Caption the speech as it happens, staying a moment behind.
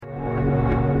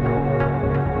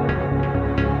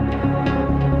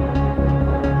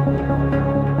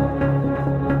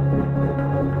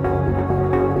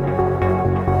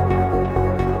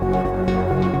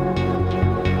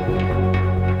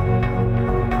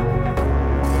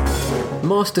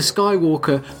Master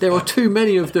Skywalker, there are too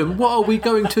many of them. What are we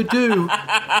going to do?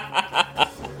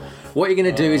 What you're going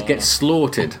to do is get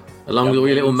slaughtered along with all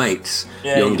your little mates,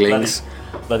 younglings.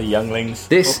 Bloody younglings.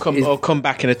 Or come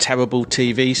back in a terrible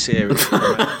TV series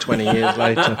 20 years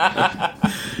later.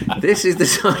 This is the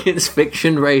science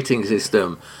fiction rating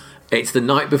system. It's the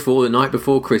night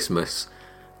before Christmas,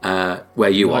 where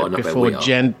you are, not where we are.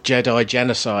 Jedi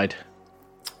genocide.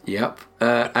 Yep.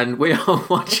 And we are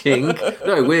watching...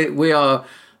 No, we are...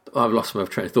 I've lost my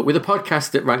train of thought. We're the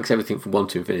podcast that ranks everything from 1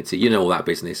 to infinity. You know all that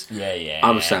business. Yeah.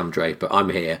 I'm Sam Draper. I'm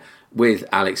here with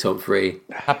Alex Humphrey.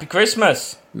 Happy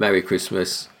Christmas. Merry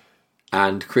Christmas.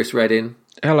 And Chris Reddin.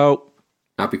 Hello.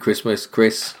 Happy Christmas,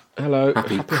 Chris. Hello.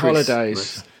 Happy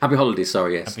holidays. Happy holidays,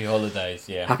 sorry, yes. Happy holidays,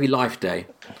 yeah. Happy Life Day.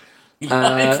 We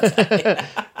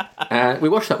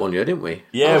watched that one year, didn't we?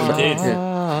 Yeah, we did.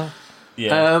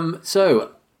 Yeah.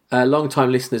 So,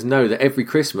 long-time listeners know that every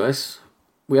Christmas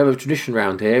we have a tradition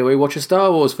around here where we watch a Star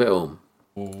Wars film.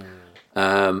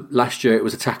 Last year it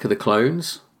was Attack of the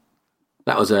Clones.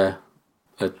 That was a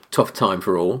tough time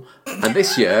for all. And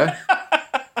this year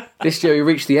we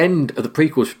reached the end of the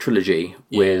prequel trilogy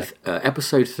with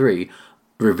Episode 3,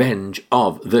 Revenge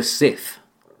of the Sith.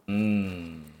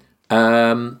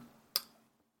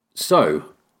 So,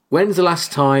 when's the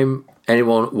last time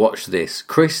anyone watched this?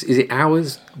 Chris, is it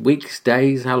hours, weeks,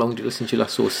 days? How long did you listen to you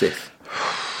last saw Sith?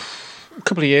 A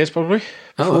couple of years, probably.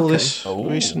 Oh, okay. This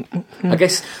recent. I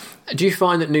guess, do you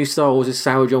find that new Star Wars has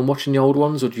soured you on watching the old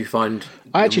ones, or do you find...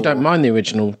 I actually don't mind the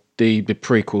original, the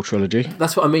prequel trilogy.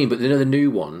 That's what I mean, but the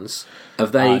new ones,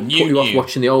 have they put you off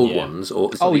watching the old ones? Or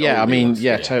totally. I mean,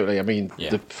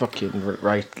 the fucking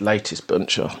latest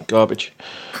bunch are garbage.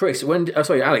 Chris,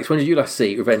 Alex, when did you last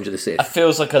see Revenge of the Sith? It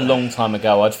feels like a long time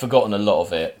ago. I'd forgotten a lot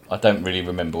of it. I don't really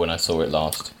remember when I saw it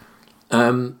last.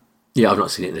 Yeah, I've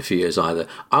not seen it in a few years either.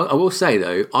 I will say,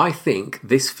 though, I think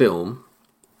this film,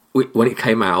 when it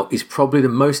came out, is probably the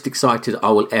most excited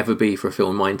I will ever be for a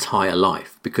film in my entire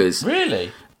life. Because...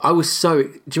 Really? I was so... Do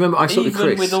you remember I saw the Chris?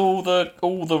 Even with all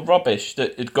the rubbish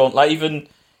that had gone... Like, even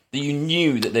that you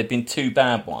knew that there'd been 2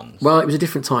 bad ones. Well, it was a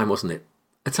different time, wasn't it?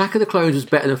 Attack of the Clones was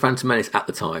better than Phantom Menace at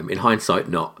the time. In hindsight,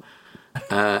 not.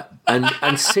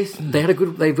 And Sith, they had a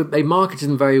good... They marketed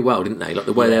them very well, didn't they? Like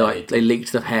the way they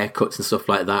leaked the haircuts and stuff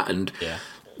like that, and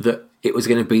that it was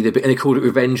going to be the... And they called it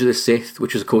Revenge of the Sith,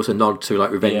 which was, of course, a nod to, like,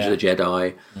 Revenge of the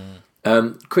Jedi.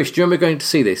 Chris, do you remember going to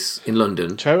see this in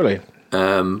London? Totally.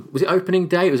 Was it opening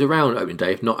day? It was around opening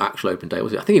day, if not actual opening day,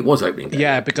 was it? I think it was opening day.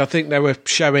 Yeah, because I think they were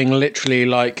showing literally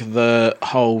like the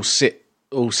whole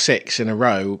all 6 in a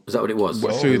row. Was that what it was?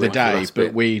 Through the day,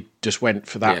 but we just went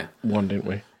for that one, didn't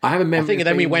we? I have a memory.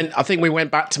 I think we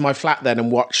went back to my flat then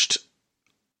and watched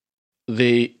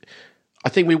I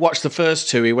think we watched the first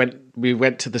 2. We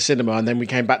went to the cinema and then we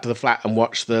came back to the flat and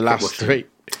watched the last 3.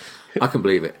 I can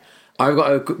believe it. I've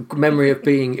got a good memory of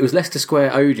being... It was Leicester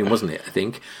Square Odeon, wasn't it, I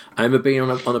think? I remember being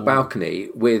on a balcony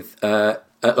with like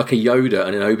a Yoda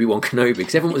and an Obi-Wan Kenobi,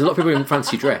 because a lot of people were in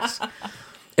fancy dress.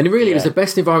 And really, it was the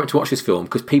best environment to watch this film,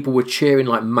 because people were cheering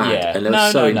like mad, and they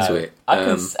were so into it. I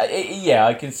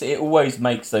can see it always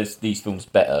makes these films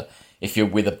better if you're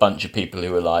with a bunch of people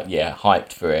who are like,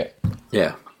 hyped for it.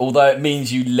 Yeah. Although it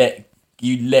means you let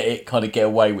it kind of get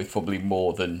away with probably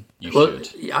more than you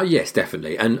should. Yes,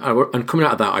 definitely. And coming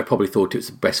out of that, I probably thought it was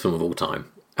the best film of all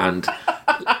time. And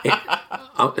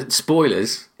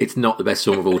spoilers, it's not the best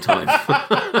film of all time.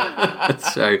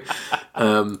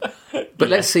 But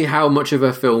let's see how much of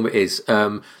a film it is.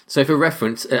 So for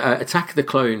reference, Attack of the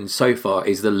Clones so far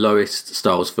is the lowest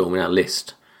Star Wars film in our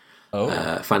list.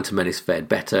 Phantom Menace fared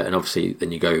better, and obviously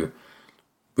then you go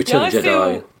Return of the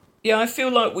Jedi. I feel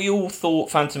like we all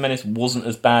thought Phantom Menace wasn't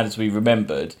as bad as we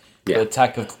remembered. Yeah. But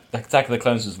Attack of the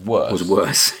Clones was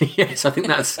worse. Yes, I think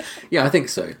that's... Yeah, I think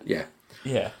so, yeah.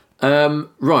 Yeah.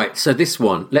 Right, so this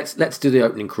one, let's do the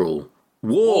opening crawl.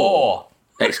 War!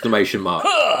 Exclamation mark.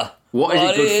 What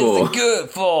is it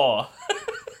good for?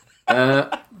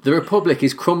 The Republic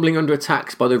is crumbling under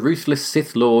attacks by the ruthless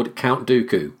Sith Lord Count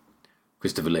Dooku.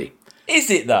 Christopher Lee.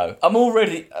 Is it, though?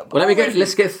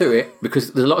 Let's get through it,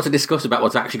 because there's a lot to discuss about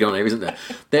what's actually going on here, isn't there?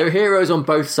 There are heroes on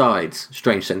both sides.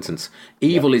 Strange sentence.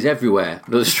 Evil is everywhere.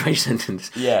 Another strange sentence.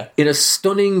 Yeah. In a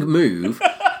stunning move,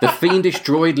 the fiendish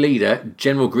droid leader,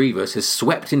 General Grievous, has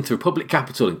swept into the Republic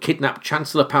capital and kidnapped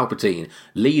Chancellor Palpatine,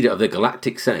 leader of the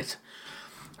Galactic Senate.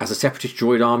 As the Separatist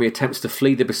droid army attempts to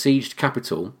flee the besieged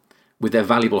capital with their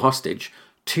valuable hostage,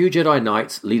 2 Jedi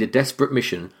Knights lead a desperate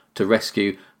mission to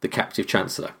rescue the captive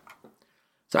Chancellor.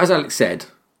 So, as Alex said...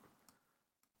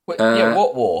 what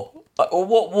war?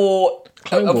 What war?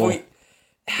 Clone War.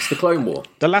 It's the Clone War.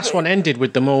 The last one ended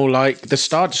with them all, like, the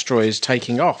Star Destroyers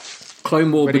taking off.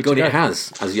 Clone War Ready begun to go. it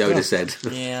has, as Yoda said.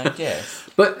 Yeah, I guess.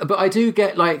 But I do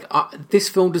get, like, this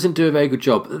film doesn't do a very good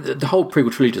job, the whole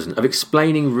prequel trilogy doesn't, of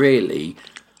explaining really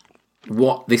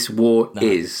what this war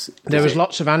is. There was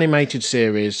lots of animated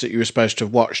series that you were supposed to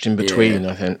have watched in between,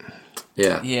 I think.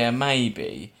 Yeah. Yeah,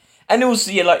 maybe. And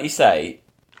also, yeah, like you say,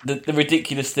 the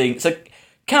ridiculous thing. So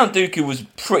Count Dooku was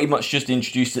pretty much just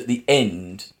introduced at the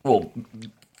end, well,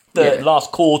 the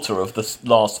last quarter of the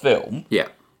last film. Yeah.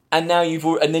 And now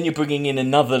then you're bringing in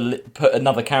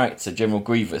another character, General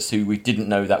Grievous, who we didn't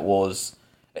know that was.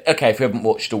 Okay, if we haven't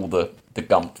watched all the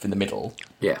gumph in the middle.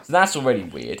 Yeah. So that's already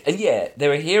weird. And yeah,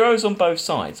 there are heroes on both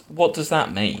sides. What does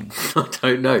that mean? I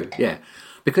don't know, yeah.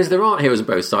 Because there aren't heroes on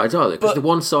both sides, are there? Because the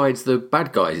one side's the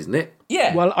bad guys, isn't it?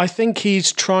 Yeah. Well, I think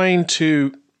he's trying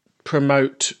to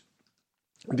promote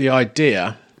the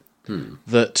idea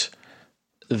that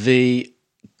the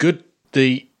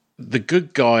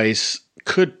good guys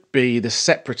could be the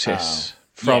separatists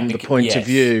from the point of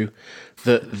view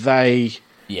that they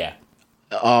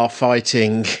are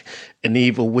fighting an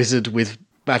evil wizard with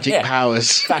magic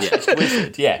powers. Fascist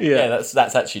wizard,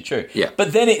 that's actually true. Yeah.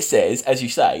 But then it says, as you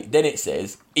say,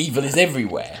 evil is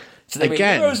everywhere. So there are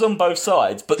heroes on both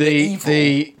sides, but the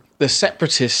evil... The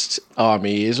separatist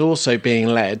army is also being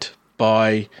led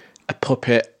by a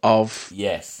puppet of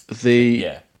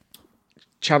the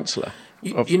Chancellor.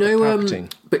 Of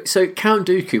Palpatine. But so Count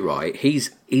Dooku, right?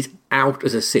 He's out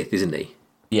as a Sith, isn't he?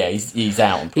 Yeah, he's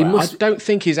out. I don't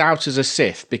think he's out as a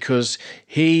Sith because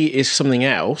he is something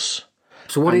else.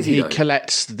 So what is he? He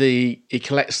collects the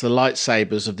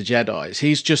lightsabers of the Jedis.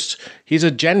 He's a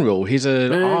general. He's a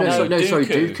sorry,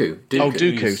 Dooku. Oh,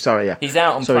 Dooku. Sorry, yeah. He's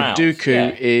out and proud. So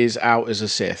Dooku is out as a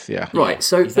Sith. Yeah. Right.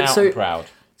 So he's out and proud.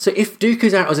 So if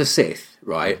Dooku's out as a Sith,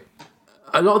 right?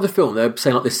 A lot of the film they're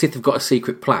saying like the Sith have got a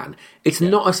secret plan. It's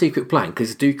not a secret plan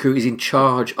because Dooku is in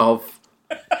charge of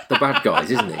the bad guys,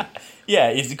 isn't he?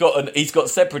 Yeah, he's got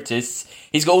separatists.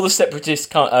 He's got all the separatist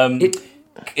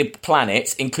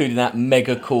planets, including that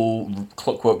mega cool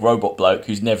Clockwork Robot bloke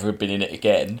who's never been in it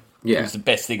again. Yeah, it was the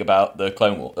best thing about the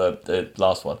Clone War, the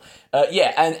last one.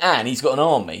 And he's got an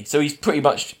army, so he's pretty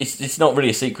much. It's not really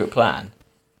a secret plan.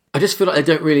 I just feel like they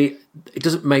don't really. It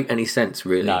doesn't make any sense,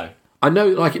 really. No. I know,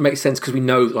 like, it makes sense because we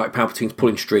know, like, Palpatine's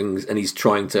pulling strings and he's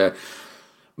trying to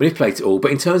manipulate it all. But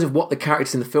in terms of what the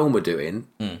characters in the film are doing,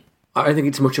 I don't think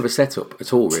it's much of a setup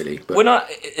at all, really. But when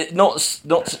not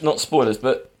spoilers,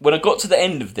 but when I got to the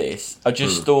end of this, I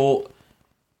just thought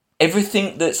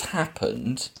everything that's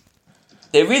happened.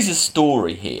 There is a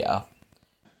story here,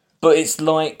 but it's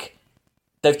like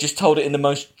they've just told it in the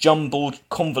most jumbled,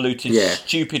 convoluted,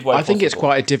 stupid way. I think it's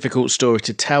quite a difficult story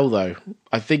to tell, though.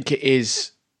 I think it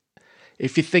is.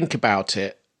 If you think about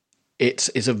it, it's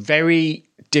a very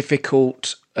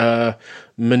difficult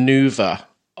maneuver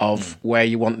of where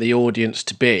you want the audience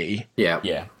to be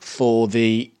for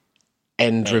the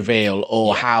end reveal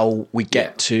or how we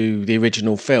get to the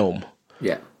original film.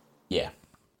 Yeah. Yeah.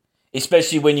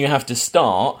 Especially when you have to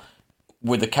start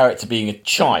with the character being a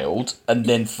child and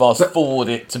then fast forward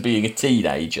it to being a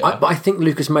teenager. But I think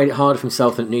Lucas made it harder for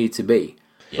himself than it needed to be.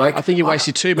 Yeah. Like, I think he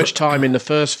wasted too much time in the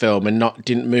first film and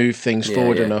didn't move things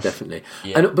forward enough. Definitely.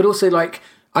 Yeah. But also, like,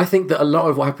 I think that a lot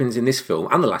of what happens in this film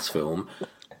and the last film,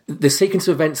 the sequence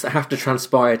of events that have to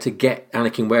transpire to get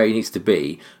Anakin where he needs to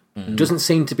be doesn't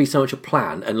seem to be so much a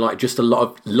plan and, like, just a lot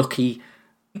of lucky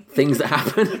things that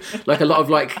happen. Like, a lot of,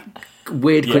 like,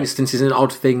 weird coincidences and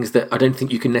odd things that I don't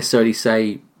think you can necessarily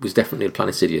say was definitely a plan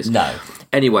of Sidious. No.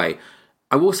 Anyway,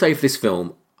 I will say for this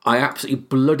film, I absolutely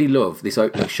bloody love this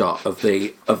opening shot of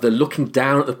the looking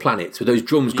down at the planets with those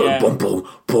drums going boom, boom,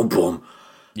 boom, boom.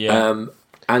 Yeah.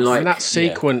 And like that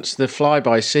sequence, the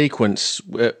flyby sequence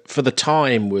for the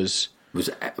time was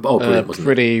brilliant, wasn't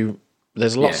pretty. It?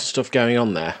 There's lots of stuff going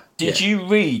on there. Did you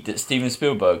read that Steven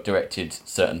Spielberg directed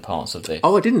certain parts of this?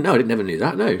 Oh, I didn't know. I never knew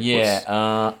that. No.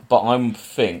 Yeah, but I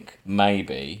think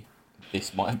maybe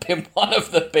this might have been one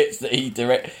of the bits that he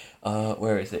directed.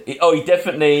 Where is it? He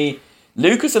definitely.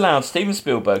 Lucas allowed Steven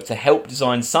Spielberg to help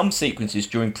design some sequences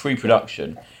during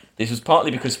pre-production. This was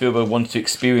partly because Spielberg wanted to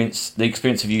experience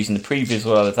of using the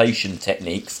pre-visualization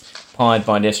techniques pioneered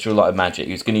by Industrial Light and Magic.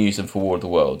 He was going to use them for War of the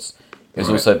Worlds. It was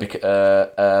also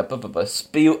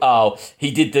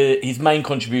he did his main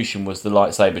contribution was the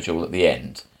lightsaber duel at the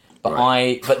end.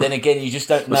 But but then again, you just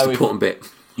don't know. That's the important bit.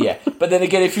 Yeah, but then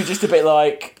again, if you're just a bit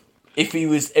like. If he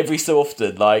was every so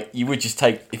often, like, you would just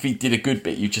take... If he did a good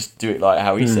bit, you'd just do it like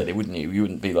how he said it, wouldn't you? You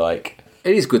wouldn't be like...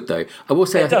 It is good, though. I will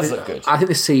say... It does look good. I think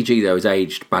the CG, though, has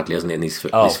aged badly, hasn't it, in these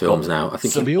films now? I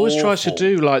think he always tries to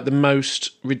do, like, the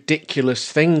most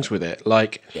ridiculous things with it.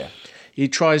 Like, he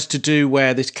tries to do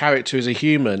where this character is a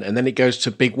human, and then it goes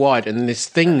to big wide, and then this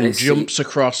thing jumps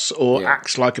across or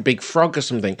acts like a big frog or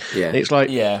something. Yeah. And it's like,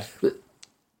 There's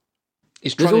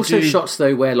also shots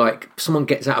though where like someone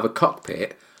gets out of a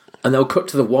cockpit and they'll cut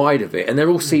to the wide of it, and they're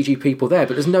all CG people there,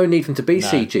 but there's no need for them to be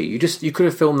CG. You could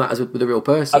have filmed that with a real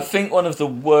person. I think one of the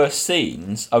worst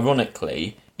scenes,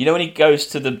 ironically, you know, when he goes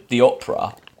to the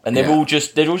opera and they're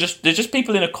just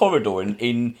people in a corridor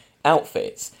in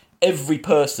outfits. Every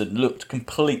person looked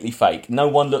completely fake. No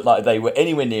one looked like they were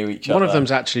anywhere near each other. One of them's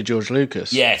actually George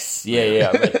Lucas. Yes, I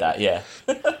read that. Yeah.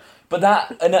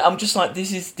 But and I'm just like,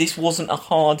 this wasn't a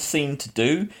hard scene to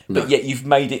do, but yet you've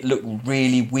made it look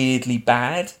really weirdly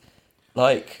bad.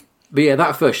 Like, but yeah,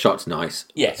 that first shot's nice.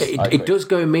 Yes, it does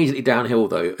go immediately downhill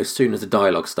though as soon as the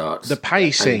dialogue starts. The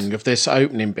pacing of this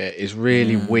opening bit is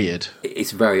really weird.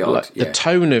 It's very odd. Like, the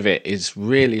tone of it is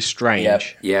really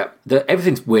strange. Yeah.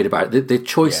 Everything's weird about it. The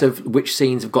choice of which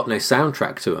scenes have got no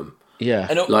soundtrack to them. Yeah,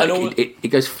 it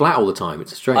goes flat all the time.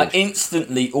 It's strange. I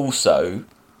instantly also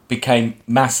became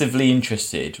massively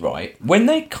interested. Right when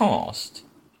they cast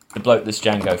the bloke that's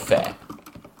Django Fett,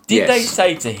 did they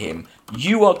say to him,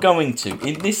 "You are going to,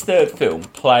 in this third film,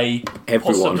 play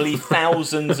possibly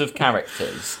thousands of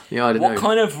characters"? Yeah, I don't know. What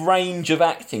kind of range of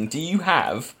acting do you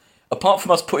have, apart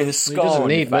from us putting a scar on your face? He doesn't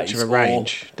need much of a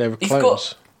range. They were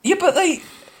clones. But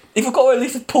they've got to at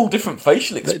least pull different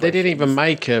facial expressions. They didn't even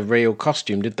make a real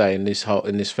costume, did they, in this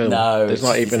film? No, there's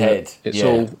not even. It's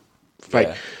all fake.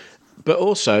 Yeah. But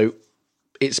also,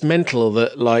 it's mental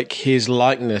that like his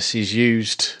likeness is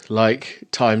used like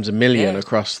times a million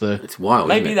across the. It's wild.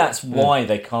 Maybe that's why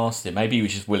they cast him. Maybe he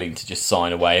was just willing to just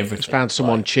sign away everything. Just found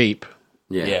someone cheap.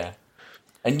 Yeah.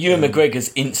 And Ewan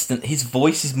McGregor's his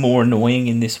voice is more annoying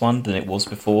in this one than it was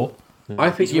before.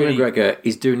 I think Ewan McGregor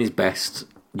is doing his best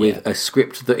with a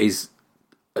script that is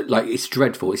like, it's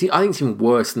dreadful. I think it's even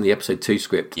worse than the episode 2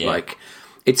 script. Yeah. Like,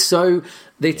 it's so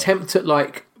the attempt at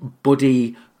like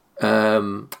buddy.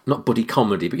 Not buddy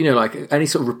comedy, but you know, like any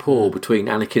sort of rapport between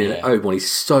Anakin and Obi-Wan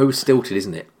is so stilted,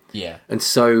 isn't it? Yeah. And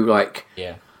so like,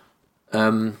 he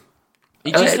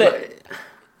just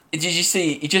did you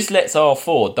see? He just lets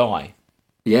R4 die.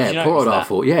 Yeah, poor old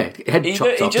R4. Yeah, head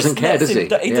chopped off. Doesn't care, does he?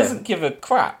 He doesn't give a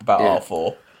crap about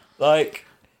R4. Like,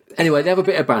 anyway, they have a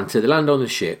bit of banter. They land on the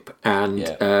ship,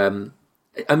 and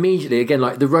immediately again,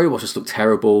 like the robots just look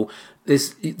terrible.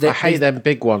 I hate them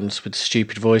big ones with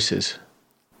stupid voices.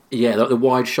 Yeah, like the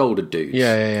wide-shouldered dudes.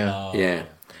 Yeah. Yeah.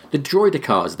 The droider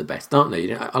cars are the best, aren't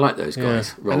they? I like those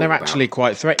guys. And they're actually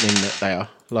quite threatening that they are.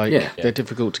 Like, they're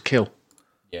difficult to kill.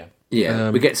 Yeah.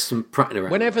 Yeah, we get some prattling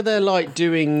around. Whenever they're, like,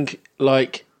 doing,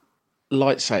 like,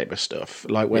 lightsaber stuff,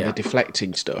 like where they're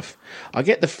deflecting stuff, I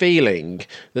get the feeling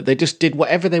that they just did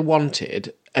whatever they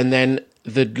wanted, and then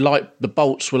the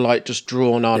bolts were like just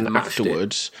drawn on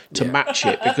afterwards to match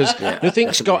it, because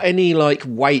nothing's got any like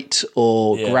weight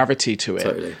or gravity to it.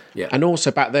 Totally. Yeah. And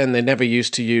also back then they never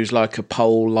used to use like a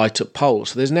light up pole,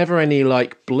 so there's never any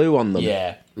like blue on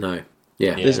them. No.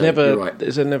 There's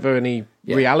never any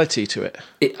reality to it.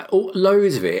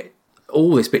 Loads of it,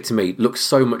 all this bit to me looks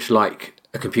so much like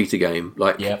a computer game,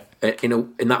 like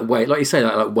in that way, like you say,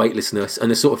 like weightlessness and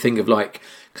the sort of thing of like,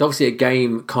 because obviously a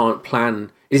game can't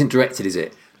plan. It isn't directed, is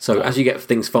it? So as you get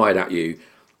things fired at you,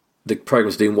 the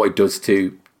program's doing what it does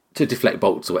to deflect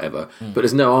bolts or whatever, but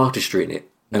there's no artistry in it.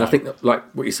 And I think that, like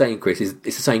what you're saying, Chris, is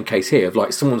it's the same case here of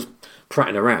like someone's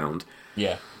prattling around.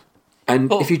 Yeah. And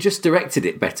if you just directed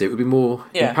it better, it would be more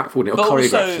impactful, wouldn't it? Or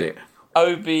choreographed it.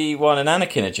 Obi-Wan and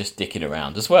Anakin are just dicking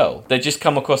around as well. They just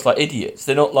come across like idiots.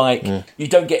 They're not like, you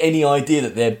don't get any idea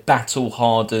that they're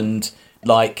battle-hardened,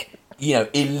 like, you know,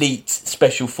 elite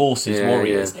special forces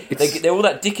warriors. Yeah. They're all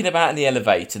that dicking about in the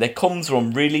elevator. Their comms are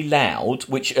on really loud,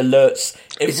 which alerts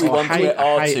everyone to where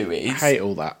R2 is. I hate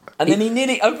all that. And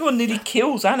then Obi-Wan nearly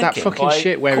kills Anakin that fucking by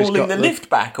shit where calling he's got the lift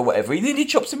back or whatever. He nearly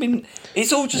chops him in.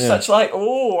 It's all just such like,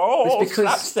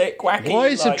 slapstick, wacky. Why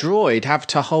does a droid have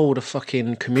to hold a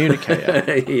fucking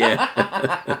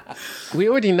communicator? We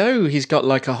already know he's got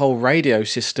like a whole radio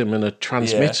system and a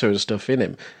transmitter and stuff in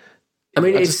him. I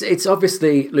mean, it's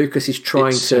obviously Lucas is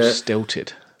trying so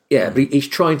stilted. Yeah, but he's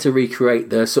trying to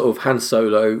recreate the sort of Han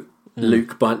Solo,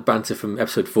 Luke banter from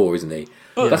Episode 4, isn't he?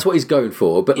 That's what he's going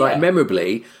for. But like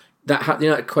memorably,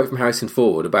 that quote from Harrison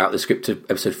Ford about the script of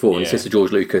Episode 4, and he says to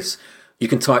George Lucas, you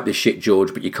can type this shit,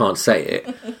 George, but you can't say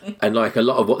it. And like a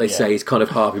lot of what they say is kind of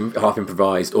half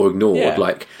improvised or ignored. Yeah.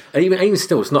 Like, and even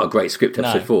still, it's not a great script,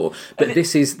 episode 4. But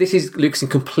this is Luke's in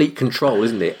complete control,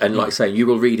 isn't it? And like saying, you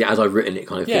will read it as I've written it,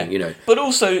 kind of thing. You know. But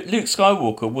also, Luke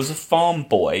Skywalker was a farm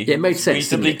boy. Yeah, it made sense.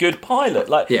 Reasonably good pilot.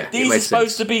 Like these are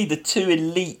supposed to be the two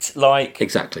elite, like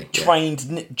trained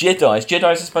Jedi's. Jedi's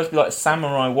are supposed to be like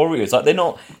samurai warriors. Like they're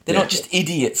not just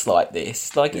idiots like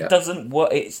this. Like it doesn't work.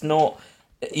 It's not.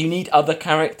 You need other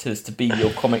characters to be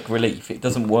your comic relief. It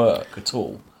doesn't work at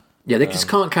all. Yeah, they just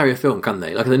can't carry a film, can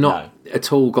they? Like they're not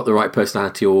at all got the right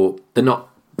personality, or they're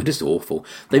just awful.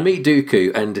 They meet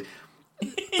Dooku, and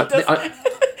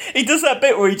he does that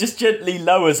bit where he just gently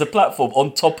lowers a platform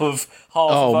on top of half.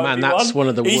 Oh man, that's one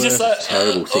of the worst. He's just like,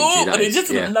 terrible CG. And he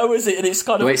just lowers it, and it's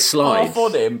kind of it slides. half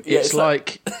on him. It's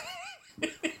like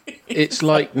it's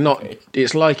like not.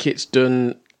 It's like it's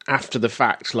done after the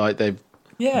fact. Like they've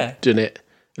done it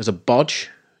as a bodge.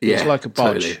 Yeah, it's like a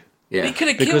bodge. Totally. Yeah, he could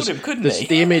have killed him, couldn't he?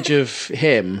 The image of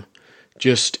him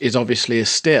just is obviously a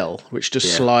still, which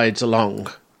just slides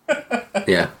along.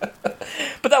 Yeah.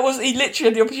 But he literally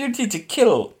had the opportunity to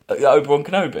kill Obi-Wan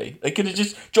Kenobi. They could have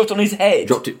just dropped on his head.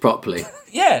 Dropped it properly.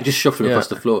 Yeah. He just shoved him across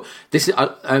the floor. This is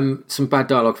some bad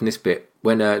dialogue from this bit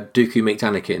when Dooku meets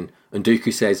Anakin, and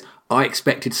Dooku says, "I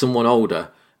expected someone older,"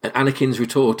 and Anakin's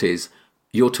retort is,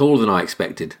 "You're taller than I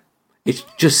expected." It's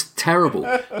just terrible.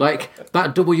 Like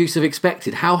that double use of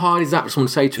expected. How hard is that for someone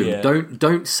to say to him?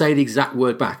 Don't say the exact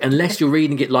word back unless you're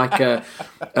reading it like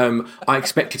I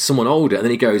expected someone older, and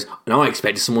then he goes, and I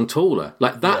expected someone taller.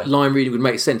 Like that line reading would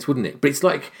make sense, wouldn't it? But it's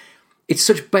like it's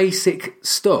such basic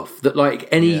stuff that like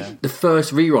the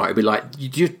first rewrite would be like,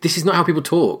 this is not how people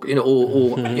talk, you know,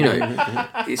 or you know,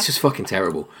 it's just fucking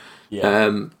terrible.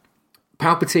 Yeah.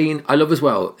 Palpatine, I love as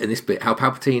well in this bit how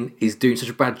Palpatine is doing such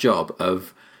a bad job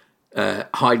of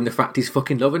hiding the fact he's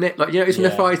fucking loving it. Like, you know, when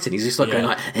they're fighting, he's just like going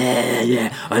like,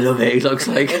 yeah, I love it. He looks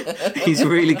like he's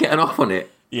really getting off on it.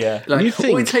 Yeah. Like,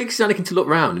 all it takes is Anakin to look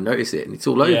round and notice it, and it's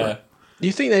all over. Do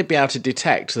you think they'd be able to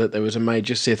detect that there was a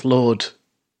major Sith Lord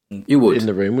you would. in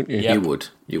the room, wouldn't you? You would.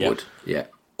 You would, yeah.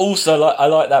 Also, I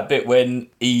like that bit when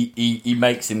he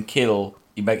makes him kill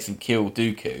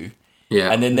Dooku.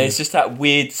 Yeah. And then there's just that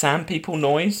weird sand people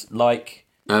noise, like...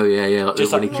 Oh yeah, like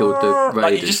when he killed the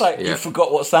raiders. You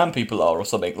forgot what sand people are or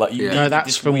something. Like no,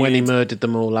 that's from when he murdered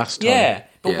them all last time. Yeah,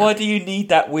 but why do you need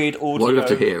that weird audio? Well, I'd love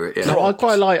to hear it. Yeah. No, I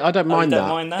quite like. I don't mind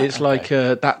that. It's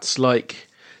okay. That's like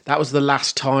that was the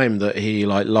last time that he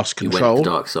like lost control. He went to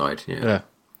the dark side. Yeah.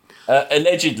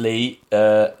 Allegedly,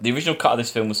 the original cut of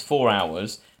this film was 4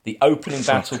 hours. The opening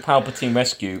battle, Palpatine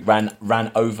Rescue,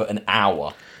 ran over an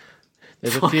hour.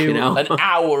 There's a few an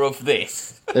hour of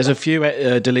this. There's a few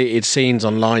deleted scenes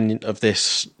online of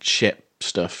this ship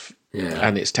stuff,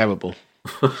 and it's terrible.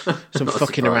 Some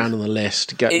fucking around on the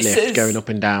lift going up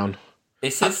and down.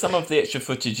 It says some of the extra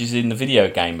footage is in the video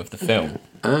game of the film.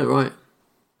 Oh, right.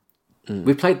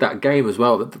 We played that game as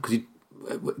well because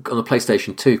on the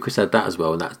PlayStation 2. Chris had that as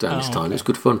well, and that's down this time. Okay. It was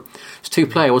good fun. It's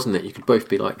 2-player, wasn't it? You could both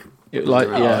be like,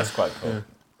 that's quite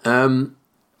cool.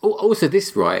 Also,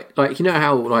 this like you know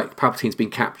how like Palpatine's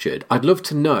been captured. I'd love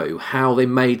to know how they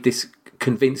made this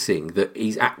convincing that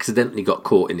he's accidentally got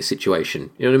caught in this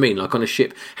situation. You know what I mean? Like on a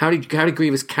ship. How did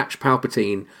Grievous catch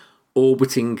Palpatine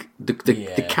orbiting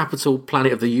the capital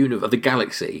planet of the universe of the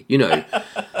galaxy? You know,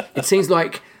 it seems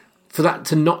like for that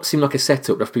to not seem like a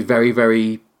setup, that'd be very,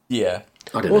 very. Yeah.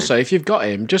 I don't know. Also, if you've got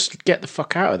him, just get the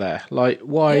fuck out of there. Like,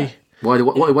 why? Yeah. What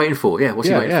are you waiting for? Yeah, what's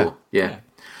he waiting for? Yeah.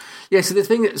 Yeah,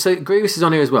 so Grievous is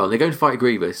on here as well, and they're going to fight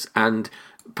Grievous, and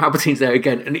Palpatine's there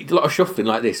again, and a lot of shuffling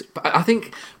like this. But I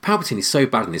think Palpatine is so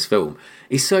bad in this film.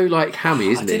 He's so like hammy,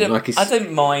 isn't he? I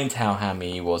don't mind how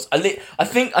hammy he was. I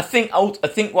think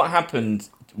what happened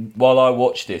while I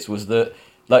watched this was that,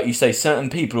 like you say, certain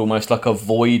people are almost like a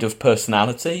void of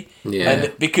personality. Yeah.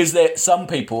 And because some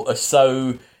people are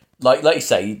so. Like you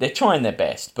say, they're trying their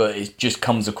best, but it just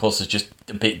comes across as just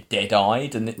a bit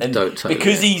dead-eyed, and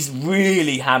because he's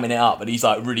really hamming it up and he's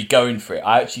like really going for it.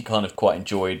 I actually kind of quite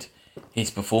enjoyed his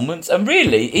performance, and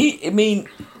really,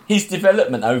 his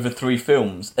development over 3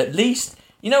 films. At least,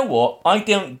 you know what? I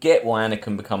don't get why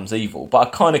Anakin becomes evil, but I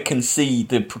kind of can see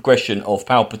the progression of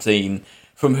Palpatine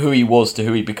from who he was to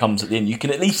who he becomes at the end. You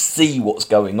can at least see what's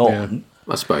going on. Yeah.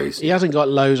 I suppose he hasn't got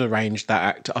loads of range. That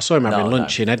actor, I saw him having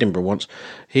lunch in Edinburgh once.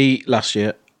 Last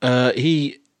year.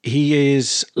 He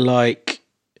is like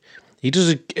he does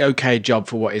an okay job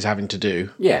for what he's having to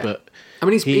do. Yeah, but I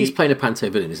mean he's playing a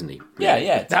panto villain, isn't he?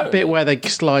 Yeah. That totally. Bit where they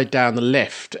slide down the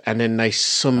lift and then they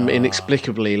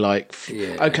inexplicably like.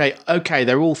 Okay,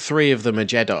 they're all 3 of them are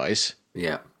Jedis.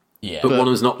 Yeah. Yeah. But one of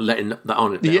them's not letting that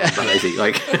on. That is he.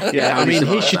 Like, Yeah, I mean,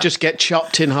 he should just get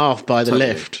chopped in half by the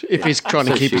lift if he's trying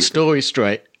to keep a story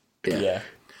straight. Yeah.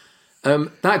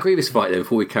 That Grievous fight, though,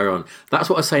 before we carry on, that's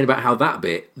what I was saying about how that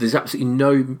bit, there's absolutely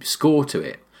no score to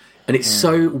it. And it's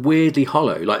so weirdly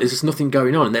hollow. Like, there's just nothing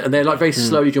going on. And they're like, very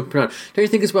slowly jumping around. Don't you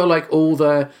think as well, like, all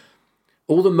the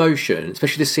motion,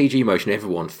 especially the CG motion,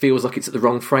 everyone feels like it's at the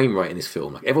wrong frame rate in this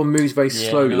film. Like, everyone moves very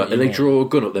slowly. Like, and they draw a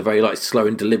gun up, they're very, like, slow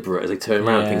and deliberate as they turn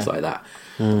around, things like that.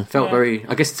 Felt very...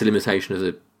 I guess it's a limitation of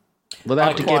the... Well, they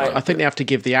have to give. I think they have to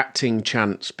give the acting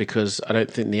chance, because I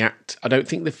don't think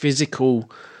the physical,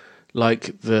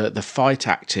 like the fight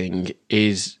acting,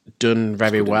 is done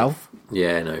very well.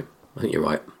 Yeah, no, I think you're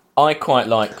right. I quite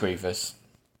like Grievous.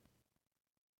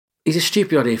 He's a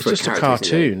stupid idea for a character. It's just a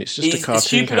cartoon. It's just a cartoon. It's a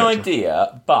stupid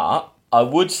idea, but I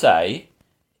would say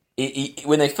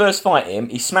when they first fight him,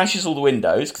 he smashes all the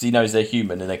windows because he knows they're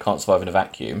human and they can't survive in a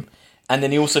vacuum. And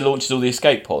then he also launches all the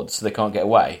escape pods so they can't get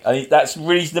away. I mean, that's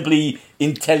reasonably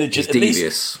intelligent. He's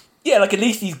devious. At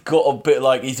least he's got a bit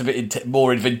like he's a bit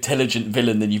more of an intelligent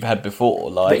villain than you've had before.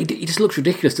 Like, but he just looks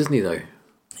ridiculous, doesn't he? Though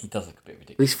he does look a bit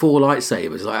ridiculous. These 4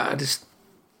 lightsabers, like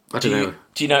I don't know.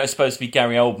 Do you know it's supposed to be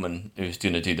Gary Oldman who's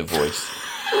going to do the voice?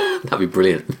 That'd be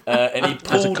brilliant. And he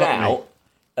pulled out.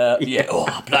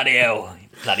 Oh bloody hell,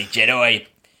 bloody Jedi.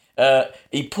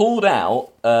 He pulled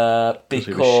out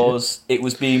because it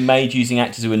was being made using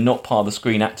actors who were not part of the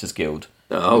Screen Actors Guild.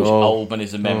 Oldman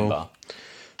is a member.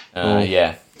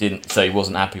 So he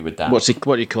wasn't happy with that. What do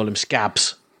you call him?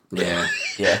 Scabs. Yeah.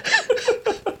 So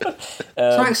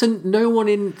accent, no one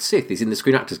in Sith is in the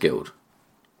Screen Actors Guild.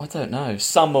 I don't know.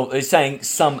 They're saying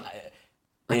some.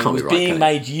 It was being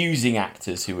made using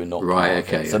actors who were not part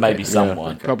of it. So maybe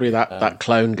someone. Probably that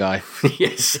clone guy.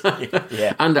 Yes.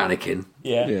 Yeah. And Anakin.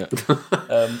 Yeah.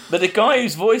 But the guy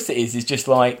whose voice it is just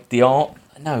like the art.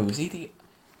 No, was he the?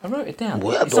 I wrote it down.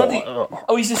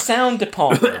 He's the sound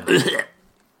department.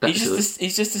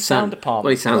 He's just the sound department.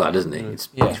 Well, he sounds like, doesn't he? It's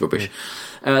rubbish.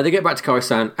 They get back to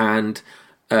Coruscant and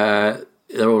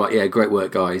they're all like, "Yeah, great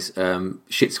work, guys."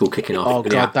 Shit's all kicking off. Oh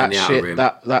god, that shit!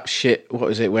 That shit. What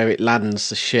was it? Where it lands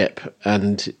the ship,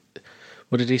 and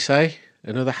what did he say?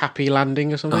 Another happy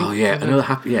landing or something? Oh yeah, another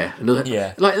happy. Yeah, another.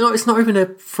 Yeah. Like, no, it's not even a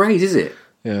phrase, is it?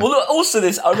 Yeah. Well, also I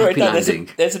wrote it down.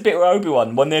 There's a bit where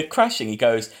Obi-Wan, when they're crashing, he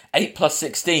goes 8 +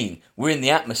 16. We're in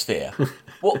the atmosphere.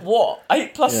 What?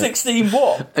 8 + 16?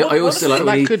 What? I also like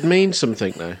that could mean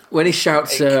something though. When he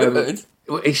shouts.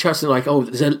 He shouts like, "Oh,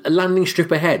 there's a landing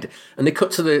strip ahead," and they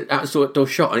cut to the outdoor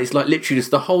shot, and it's like literally just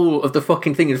the whole of the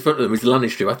fucking thing in front of them is the landing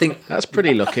strip. I think that's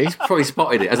pretty lucky. He's probably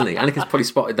spotted it, hasn't he? Anakin's probably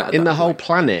spotted that. In the whole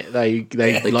planet, they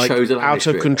like chose out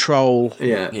of control,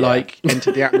 like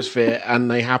into the atmosphere,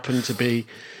 and they happen to be.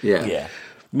 Yeah.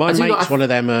 My mate's one of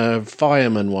them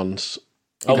fireman ones.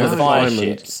 Oh, the fire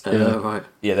ships. Right.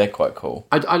 Yeah, they're quite cool.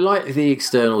 I like the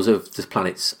externals of the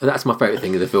planets. That's my favourite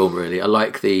thing of the film. Really, I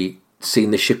like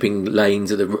seeing the shipping lanes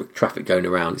of the traffic going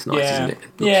around. It's nice, isn't it?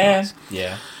 Nice.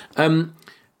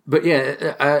 But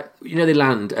they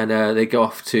land and they go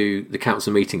off to the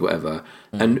council meeting, whatever.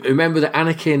 And remember that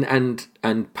Anakin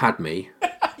and Padme,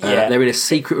 they're in a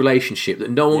secret relationship that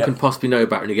no one can possibly know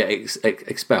about when you get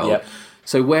expelled. Yep.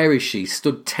 So where is she?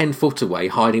 Stood 10 foot away,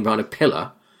 hiding behind a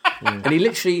pillar. And they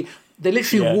literally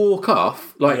walk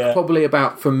off, probably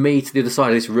about from me to the other side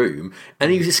of this room,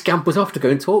 and he just scampers off to go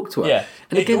and talk to her. Yeah.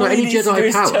 And again, like any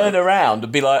Jedi power, turn around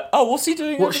and be like, "Oh, what's he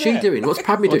doing? What's she doing? What's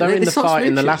Padme doing?" They're in the fight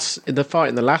in the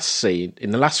last scene in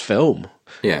the last film.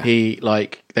 Yeah,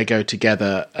 they go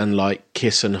together and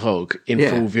kiss and hug in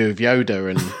full view of Yoda,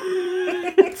 and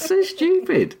it's so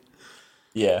stupid.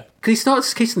 Yeah, because he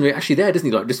starts kissing her actually there, doesn't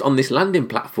he? Like just on this landing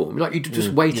platform. Like you'd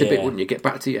just wait a bit, wouldn't you? Get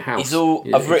back to your house. He's all.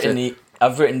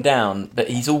 I've written down that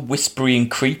he's all whispery and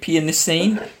creepy in this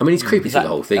scene. I mean, he's creepy through the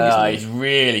whole thing, isn't he? He's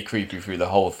really creepy through the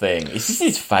whole thing. It's just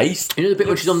his face. You know the bit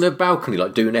where she's on the balcony,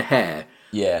 like doing her hair.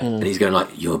 Yeah, and he's going like,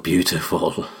 "You're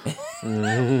beautiful."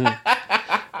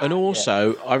 And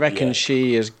also, I reckon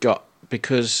she has got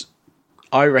because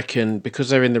they're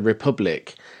in the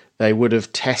Republic, they would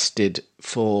have tested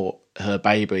for her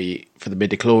baby for the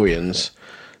midichlorians.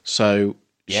 So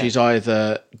she's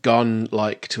either gone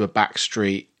to a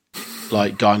backstreet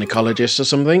gynecologist or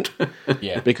something.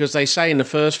 Yeah. Because they say in the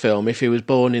first film, if he was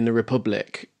born in the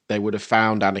Republic, they would have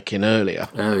found Anakin earlier.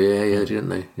 Oh, yeah, didn't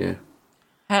they? Yeah.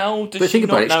 How does she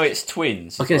not know it's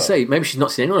twins? I was going to say, maybe she's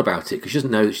not saying anyone about it because she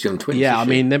doesn't know that she's on twins. Yeah, I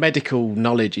mean, the medical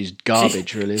knowledge is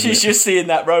garbage, really. She's just seeing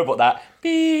that robot, that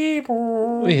beep,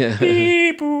 Yeah.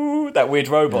 beep, that weird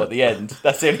robot at the end.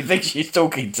 That's the only thing she's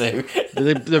talking to.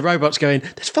 The robot's going,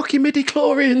 there's fucking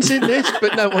midi-chlorians in this,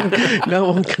 but no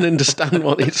one can understand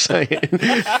what it's saying.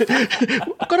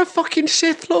 I've got a fucking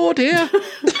Sith Lord here.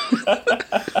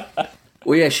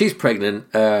 Well, yeah, she's pregnant.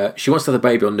 She wants to have the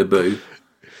baby on Naboo.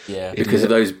 Yeah. Because of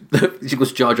those... She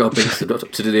wants Jar Jar Binks to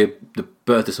do the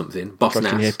birth or something. Boss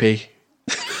Fucking Nass. hippie.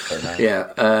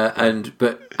 Yeah,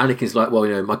 but Anakin's like,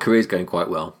 well, my career's going quite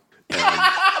well.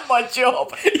 My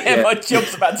job. Yeah, my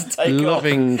job's about to take off.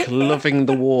 Loving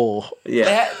the war.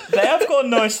 Yeah. They have got a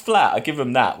nice flat. I give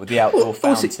them that with the outdoor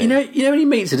fountain. Also, you know when he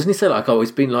meets her, doesn't he say like, "Oh,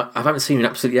 it's been like I haven't seen her in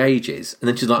absolutely ages," and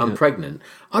then she's like, "I'm pregnant."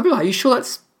 I'd be like, "Are you sure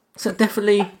that's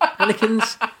definitely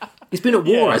Anakin's?" He's been at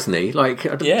war, hasn't he? Like, I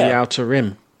don't, The Outer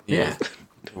Rim. yeah.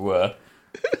 Were.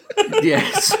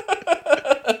 Yes.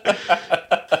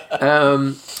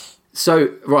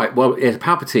 So right, well, yeah,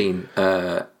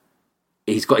 Palpatine.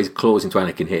 He's got his claws into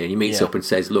Anakin here, and he meets up and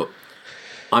says, "Look,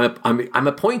 I'm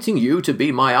appointing you to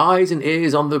be my eyes and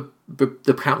ears on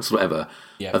the council, whatever,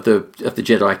 of the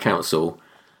Jedi Council."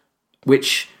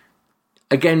 Which,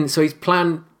 again, so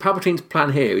Palpatine's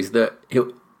plan here is that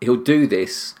he'll do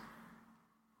this,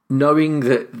 knowing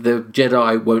that the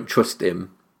Jedi won't trust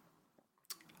him,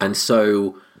 and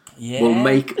so they will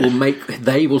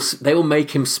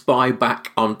make him spy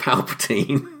back on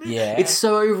Palpatine. Yeah, it's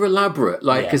so over elaborate,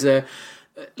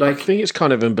 I think it's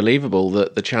kind of unbelievable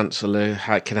that the Chancellor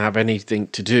can have anything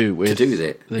to do with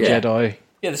it. The Jedi.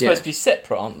 Yeah, they're supposed to be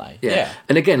separate, aren't they? Yeah.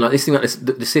 And again, like this thing about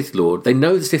the Sith Lord, they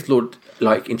know the Sith Lord,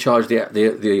 like in charge of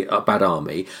the bad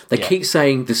army. They keep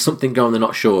saying there's something going on they're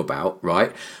not sure about,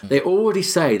 right? They already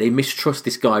say they mistrust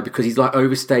this guy because he's like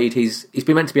overstayed he's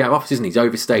been meant to be out of office, isn't he? He's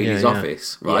overstayed his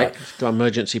office, right? He's got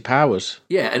emergency powers.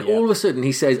 Yeah, and all of a sudden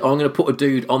he says, "Oh, I'm going to put a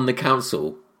dude on the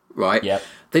council," right? Yep.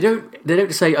 They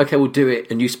don't say, "Okay, we'll do it,"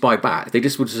 and you spy back. They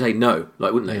just would say no,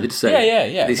 like, wouldn't they? They just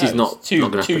say, yeah. This is not too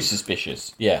going to happen.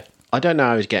 suspicious. Yeah. I don't know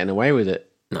how he's getting away with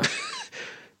it. No.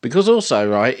 Because also,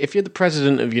 right, if you're the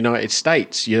president of the United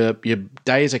States, your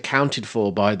days are counted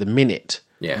for by the minute.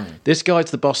 Yeah. This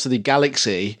guy's the boss of the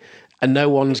galaxy, and no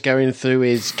one's going through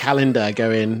his calendar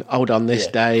going, hold on, this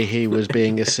day he was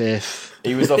being a Sith.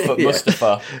 He was off at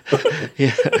Mustafar.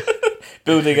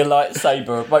 Building a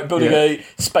lightsaber, like building a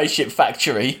spaceship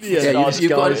factory. Yeah, you've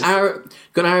got an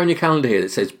hour on your calendar here that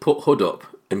says "put hood up"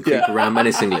 and creep around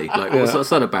menacingly. Like, what's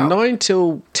that about? 9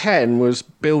 till 10 was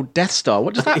build Death Star.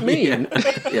 What does that mean?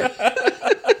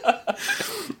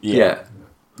 Yeah.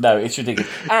 No, it's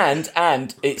ridiculous.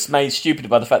 And it's made stupid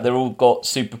by the fact they've all got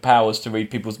superpowers to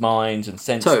read people's minds and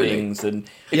sense things. And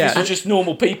if this was just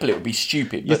normal people, it would be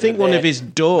stupid. You think one of his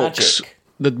dorks,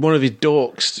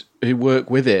 who work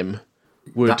with him,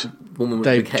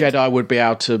 Jedi would be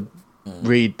able to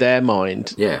read their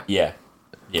mind. Yeah.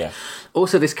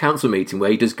 Also, this council meeting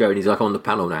where he does go and he's like on the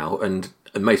panel now, and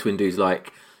Mace Windu's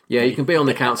like, "Yeah, you can be on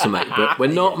the council, mate, but we're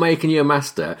not making you a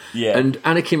master." Yeah. And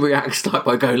Anakin reacts like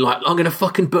by going like, "I'm going to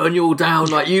fucking burn you all down,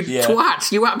 like you twat,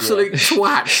 you absolute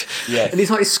twat." Yeah. And he's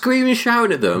like screaming,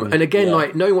 shouting at them. And again,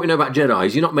 like knowing what you know about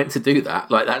Jedi's, you're not meant to do that.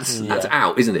 Like that's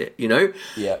out, isn't it? You know?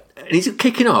 Yeah. And he's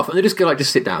kicking off, and they just go like,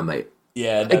 "Just sit down, mate."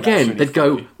 Yeah. No, Again, really they'd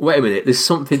go, "Wait a minute, there's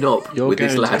something up You're with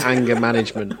going this lad." to anger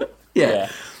management. Yeah.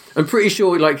 I'm pretty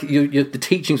sure, like, the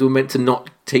teachings were meant to not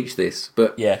teach this,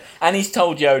 but and he's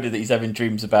told Yoda that he's having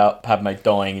dreams about Padme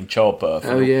dying in childbirth.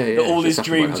 Oh yeah. That all his That's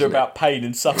dreams happened, are about pain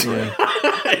and suffering.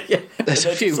 There's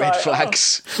a few red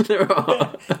flags. There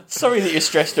are. Sorry that you're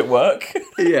stressed at work.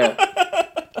 Yeah.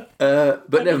 But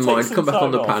never mind. Come back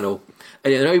on the panel.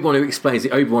 And Obi-Wan who explains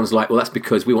it. Obi-Wan's like, "Well, that's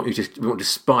because we want to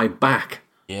spy back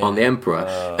on the Emperor."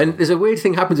 And there's a weird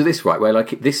thing happens with this, right? Where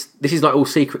like this is like all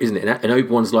secret, isn't it? And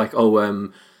Obi-Wan's like, "Oh,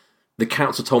 the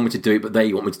council told me to do it, but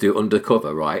they want me to do it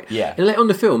undercover, right?" Yeah. And later on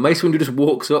the film, Mace Windu just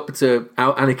walks up to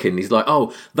Anakin. He's like,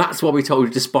 "Oh, that's why we told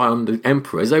you to spy on the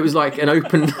Emperor." So it was like an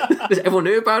open. Everyone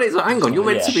knew about it. It's like, hang on, you're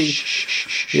meant to be.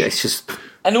 Yeah, it's just.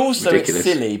 And also, ridiculous.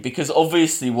 It's silly because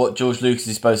obviously, what George Lucas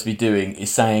is supposed to be doing is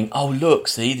saying, "Oh, look,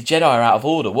 see, the Jedi are out of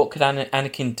order. What could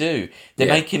Anakin do? They're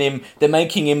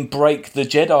making him break the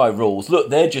Jedi rules. Look,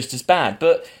 they're just as bad,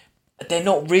 but." They're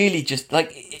not really just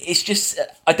like it's just.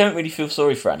 I don't really feel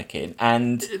sorry for Anakin,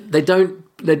 and they don't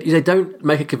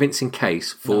make a convincing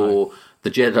case for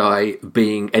the Jedi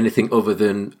being anything other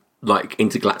than like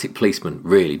intergalactic policemen,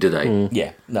 really, do they?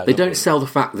 Yeah, no, they don't really. sell the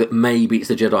fact that maybe it's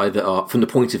the Jedi that are, from the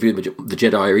point of view of the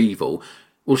Jedi are evil.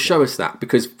 Will show us that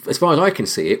because as far as I can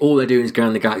see it, all they're doing is going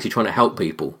around the galaxy trying to help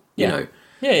people. You know.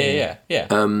 Yeah.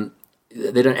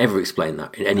 They don't ever explain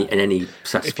that in any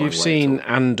satisfying way. If you've seen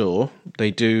Andor, they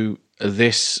do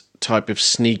this type of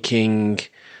sneaking,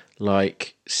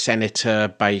 like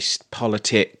senator-based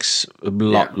politics a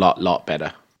lot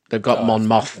better. They've got Mon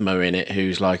Mothma in it,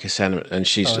 who's like a senator, and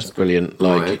she's just brilliant.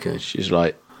 Like, she's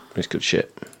like, it's good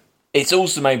shit. It's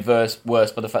also made worse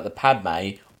by the fact that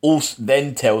Padme also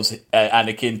then tells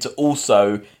Anakin to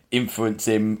also influence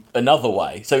him another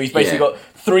way. So he's basically got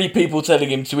 3 people telling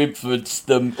him to influence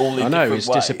them all in different ways. I know, he's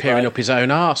disappearing up his own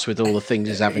arse with all the things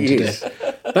he's having to do.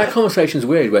 That conversation's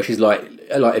weird, where she's like,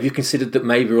 have you considered that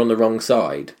maybe we're on the wrong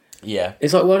side? Yeah.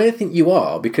 It's like, well, I don't think you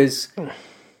are, because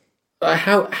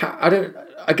how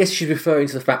I guess she's referring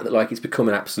to the fact that, like, it's become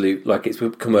an absolute, like, it's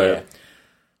become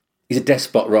he's a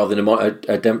despot rather than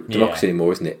a democracy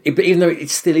anymore, isn't it? But even though it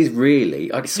still is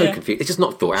really, it's so confused. It's just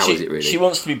not thought out, is it really? She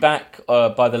wants to be back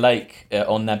by the lake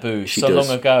on Naboo long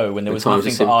ago when there was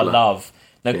nothing but our love.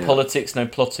 No politics, no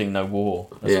plotting, no war.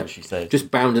 That's what she said.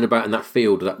 Just bounding about in that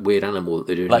field of that weird animal that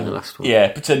they're doing in the last one. Yeah,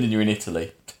 pretending you're in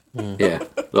Italy. Yeah,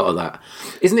 a lot of that.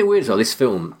 Isn't it weird as well, this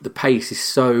film, the pace is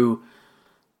so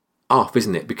off,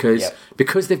 isn't it? Because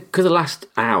the last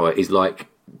hour is like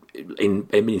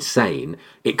insane.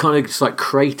 It kind of just like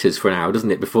craters for an hour,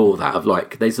 doesn't it? Before that, of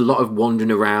like, there's a lot of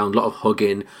wandering around, a lot of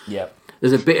hugging. Yeah.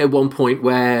 There's a bit at one point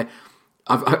where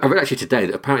I read actually today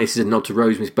that apparently this is a nod to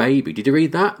Rosemary's Baby. Did you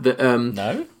read that? That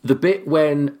no. The bit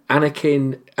when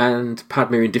Anakin and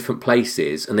Padme are in different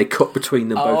places and they cut between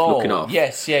them both looking off.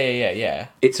 Yes, yeah.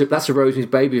 That's a Rosemary's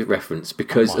Baby reference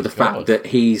because of the fact that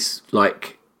he's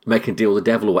like making a deal with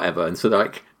the devil or whatever, and so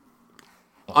like.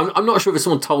 I'm not sure if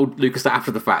someone told Lucas that after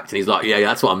the fact, and he's like, yeah,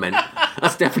 that's what I meant.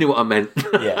 That's definitely what I meant.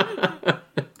 Yeah.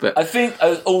 But I think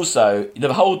also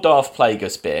the whole Darth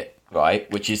Plagueis bit, right,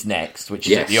 which is next, which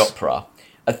is at the opera,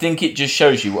 I think it just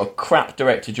shows you what a crap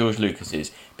director George Lucas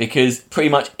is, because pretty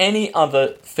much any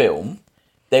other film,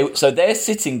 they're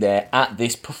sitting there at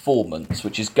this performance,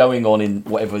 which is going on in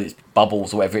whatever it's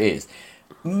bubbles or whatever it is.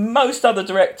 Most other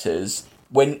directors,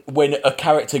 when a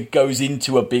character goes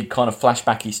into a big kind of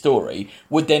flashbacky story,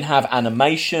 would then have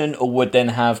animation or would then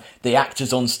have the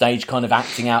actors on stage kind of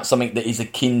acting out something that is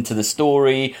akin to the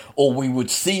story, or we would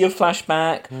see a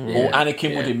flashback, or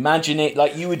Anakin would imagine it.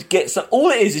 Like, you would get some... All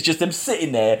it is just them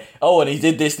sitting there, and he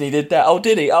did this and he did that. Oh,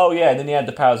 did he? Oh, yeah, and then he had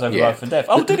the powers over life and death.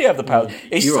 Oh, did he have the powers?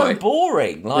 It's so right.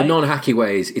 Boring. Like, the non-hacky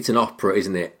ways, it's an opera,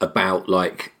 isn't it? About,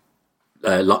 like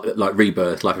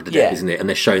rebirth, life after death, isn't it? And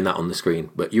they're showing that on the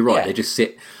screen. But you're right, they just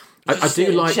sit. I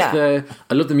do like I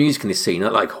love the music in this scene. I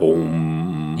like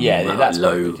home. Yeah, that's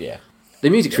low. Good, the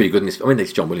music's really good in this. I mean,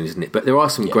 it's John Williams, isn't it? But there are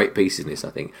some great pieces in this.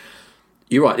 I think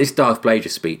you're right. This Darth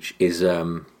Plagueis speech is.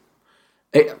 I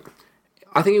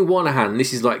think in one hand,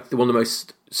 this is like one of the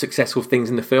most successful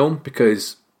things in the film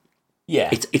because. Yeah,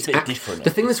 it's a bit different. The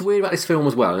thing that's weird about this film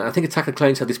as well, and I think Attack of the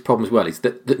Clones had this problem as well, is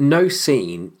that no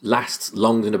scene lasts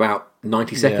longer than about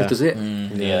 90 seconds, does it?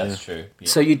 Yeah, that's true. Yeah.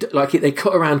 So they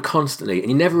cut around constantly,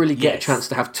 and you never really get a chance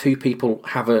to have two people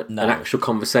have an actual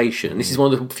conversation. And this is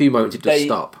one of the few moments it does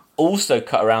stop. Also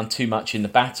cut around too much in the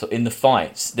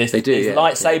fights. There's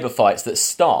lightsaber fights that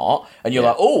start, and you're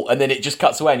like, oh, and then it just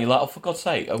cuts away, and you're like, oh, for God's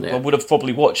sake, I would have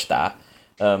probably watched that.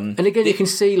 And again, you can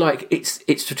see, like, it's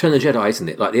Return of the Jedi, isn't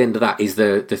it? Like, the end of that is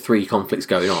the three conflicts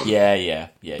going on. Yeah.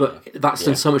 But that's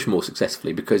done so much more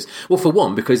successfully because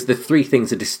the three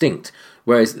things are distinct.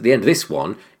 Whereas at the end of this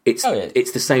one, it's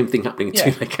the same thing happening in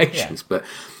two locations. Yeah.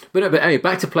 But anyway,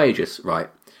 back to Plagueis, right?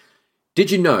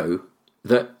 Did you know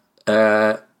that...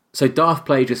 so Darth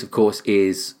Plagueis, of course,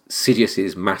 is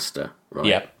Sidious's master,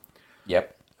 right?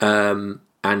 Yep.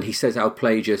 And he says how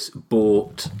Plagueis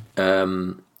bought...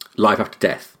 Life After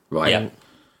Death, right?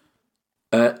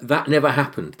 Yeah. That never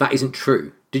happened. That isn't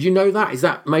true. Did you know that? Is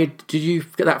that made? Did you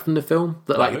get that from the film?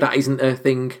 That that isn't a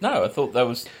thing. No, I thought that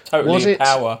was totally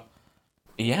power.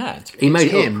 Yeah, he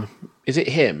made him. Is it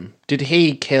him? Did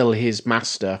he kill his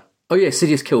master? Oh yeah,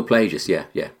 Sidious killed Plagueis.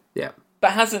 Yeah.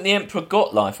 But hasn't the Emperor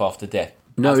got life after death?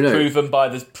 No. Proven by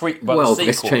the the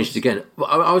let's change it again.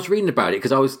 I was reading about it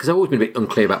because I've always been a bit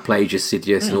unclear about Plagueis,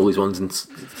 Sidious, and all these ones, and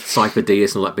Cypher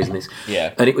Deus and all that business.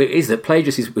 Yeah, and it is that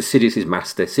Plagueis was Sidious's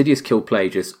master. Sidious killed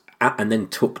Plagueis and then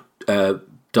took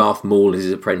Darth Maul as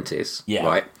his apprentice. Yeah,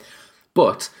 right.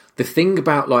 But the thing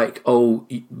about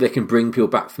they can bring people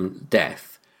back from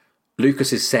death,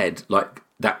 Lucas has said like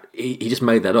that he just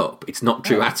made that up. It's not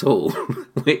true at all,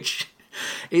 which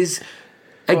is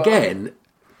again.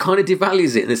 Kind of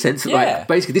devalues it in the sense that,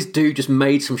 basically, this dude just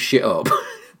made some shit up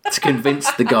to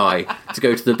convince the guy to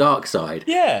go to the dark side.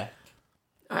 Yeah.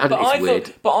 It's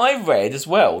weird. But I read as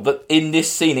well that in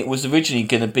this scene it was originally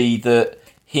going to be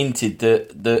hinted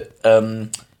that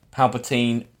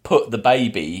Palpatine put the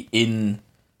baby in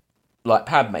like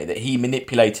Padme, that he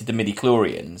manipulated the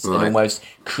midi-chlorians and Right. almost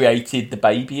created the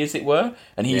baby, as it were,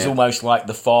 and he's Yeah. almost like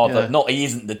the father. Yeah. Not he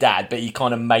isn't the dad, but he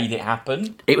kind of made it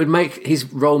happen. It would make his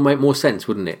role make more sense,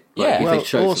 wouldn't it? Yeah. if Well, they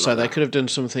showed also something they like could have done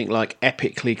something like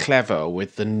epically clever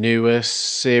with the newest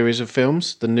series of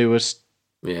films, the newest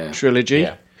that. Yeah. trilogy.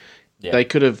 Yeah. Yeah. They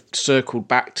could have circled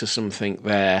back to something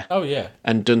there Oh yeah.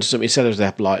 and done something instead of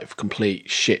that like complete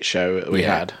shit show that we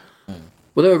Yeah. had.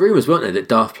 Well, there were rumours, weren't there, that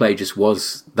Darth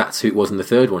Plagueis that's who it was in the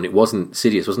third one. It wasn't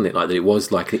Sidious, wasn't it? Like that it was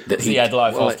like that He had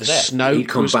life Like after death. he'd Snoke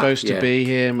come was back, supposed yeah. to be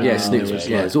him. Yeah, and Snoke there was, was,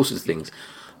 yeah, there's all sorts of things.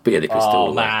 But yeah, they could still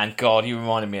Oh man, God, you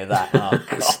reminded me of that. Oh,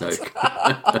 God.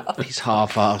 Snoke. these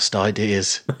half-assed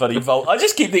ideas. But I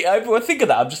just keep thinking. When I think of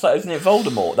that, I'm just like, isn't it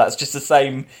Voldemort? That's just the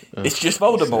same. It's just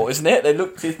Voldemort, isn't it? It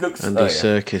looks. Andy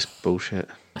Serkis bullshit.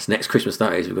 That's next Christmas,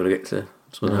 that is. We've got to get to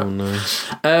sort Oh that.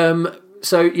 no.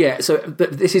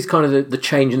 But this is kind of the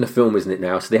change in the film, isn't it?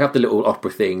 Now, so they have the little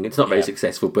opera thing. It's not very Yeah.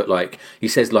 successful, but like he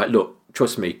says, like, look,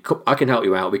 trust me, I can help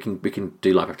you out. We can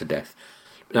do life after death.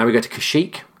 Now we go to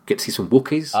Kashyyyk, get to see some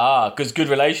Wookiees. Because good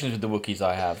relations with the Wookiees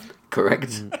I have.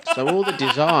 Correct. So all the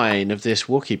design of this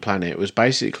Wookiee planet was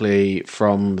basically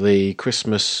from the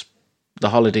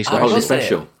holiday special. holiday Was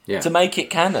special, it? yeah. To make it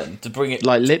canon, to bring it.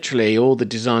 Like literally, all the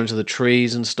designs of the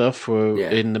trees and stuff were Yeah.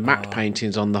 in the matte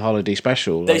paintings on the holiday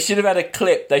special. They Like, should have had a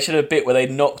clip. They should have a bit where they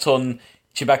knocked on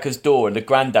Chewbacca's door and the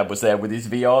granddad was there with his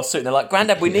VR suit. And they're like,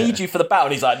 "Granddad, we need you for the battle."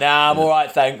 And he's like, "Nah, I'm all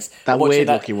right, thanks." That I'm watching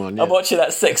weird-looking one, yeah. I'm watching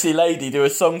that sexy lady do a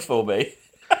song for me.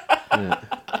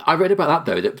 I read about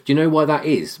that though. Do you know why that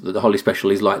is? That the holiday special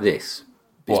is like this.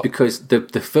 It's What? because the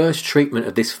first treatment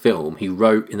of this film he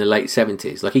wrote in the late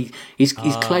 70s. Like he's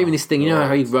claiming this thing. You know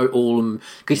how he wrote all them?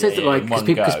 Because he says that Yeah, like in one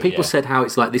because go, people yeah. said how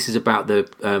it's like this is about the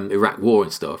Iraq War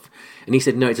and stuff, and he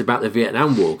said no, it's about the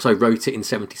Vietnam War because I wrote it in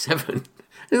 '77.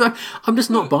 Like, I'm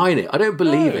just not buying it. I don't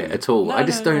believe it at all. No, I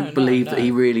just no, don't no, believe no. that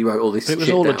he really wrote all this. But it was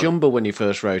shit all a down. jumble when he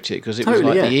first wrote it because it Totally,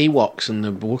 was like yeah. the Ewoks and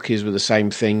the Wookiees were the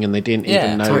same thing and they didn't Yeah,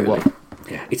 even know Totally. what.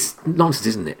 Yeah, it's nonsense,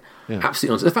 isn't it? Absolutely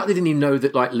nonsense. The fact they didn't even know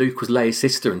that like Luke was Leia's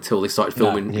sister until they started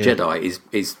filming yeah. Jedi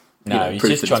is No, you know, he's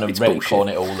proof just that trying to it's retcon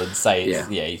bullshit. it all and say it's,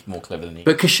 Yeah. he's more clever than he.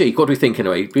 But Kashyyyk, what do we think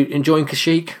anyway? Enjoying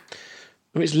Kashyyyk?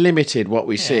 Well, it's limited what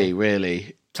we see,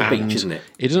 really. It's a beach, isn't it?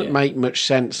 It doesn't make much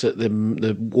sense that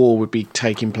the war would be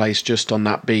taking place just on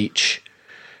that beach.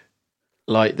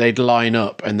 Like, they'd line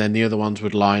up and then the other ones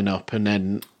would line up and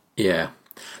then... Yeah.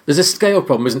 There's a scale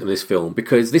problem, isn't there, with this film?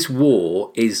 Because this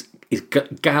war is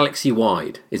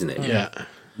galaxy-wide, isn't it? Yeah.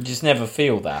 You just never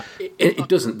feel that. It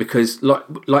doesn't, because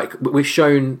like we're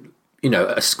shown, you know,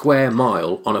 a square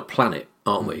mile on a planet,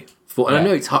 aren't we? And I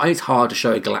know it's hard to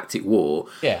show a galactic war,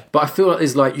 Yeah. but I feel like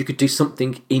there's like you could do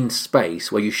something in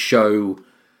space where you show,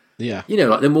 Yeah. you know,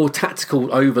 like the more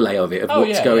tactical overlay of it, of what's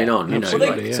yeah, going yeah. on, you know.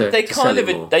 Absolutely, like, yeah. to, They to kind sell it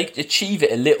more. of they achieve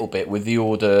it a little bit with the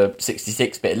Order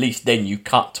 66, but at least then you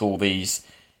cut to all the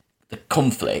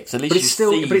conflicts. At least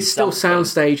But it's still sound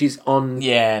stages on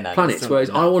no, planets. still Whereas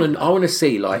I want to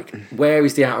see like where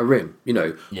is the outer rim? You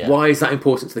know, Yeah. why is that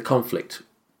important to the conflict?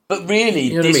 But really,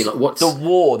 You know what I mean? Like, what's- the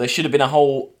war? There should have been a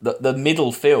whole. The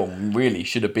middle film really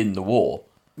should have been the war.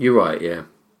 You're right, yeah.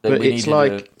 That But we it's needed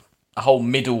like- a whole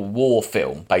middle war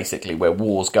film, basically, where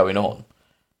war's going on.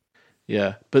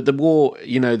 Yeah. But the war,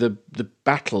 you know, the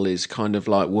battle is kind of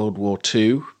like World War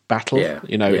II battle. Yeah,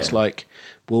 You know, yeah. it's like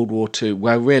World War II.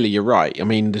 Well, really, you're right. I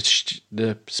mean,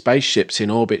 the spaceships in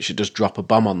orbit should just drop a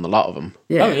bomb on a lot of them.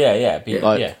 Yeah. Oh yeah.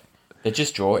 Like- They're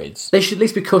just droids. They should at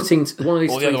least be cutting one of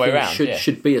these Or the three other way things around, yeah.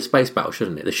 should be a space battle,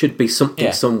 shouldn't it? There should be something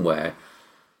Yeah. somewhere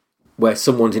where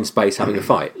someone's in space having a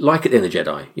fight, like at the end of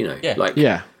Jedi. You know, Yeah. like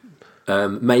Yeah.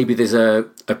 maybe there's a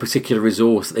particular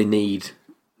resource that they need.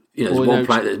 You know, there's Or, one you know,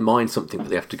 planet that mines something that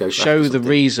they have to go Show after the something.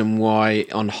 reason why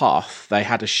on Hoth they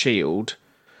had a shield,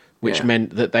 which Yeah.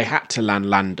 meant that they had to land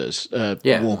landers,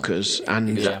 Yeah. walkers, and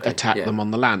Exactly, attack yeah. them on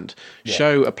the land.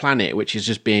 Show a planet which is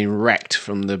just being wrecked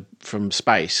from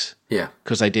space Yeah,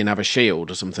 because they didn't have a shield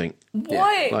or something.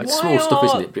 Why? Like, why small stuff,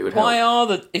 isn't it? But it would why help.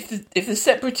 are if the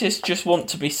separatists just want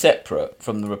to be separate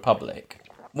from the Republic?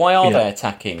 Why are they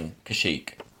attacking Kashyyyk?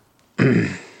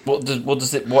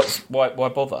 Why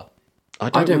bother? I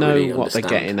don't don't know really what they're understand.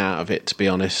 getting out of it, to be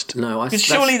honest. no, Because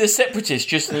surely the separatists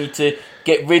just need to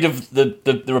get rid of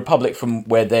the Republic from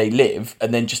where they live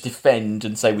and then just defend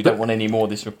and say we don't want any more of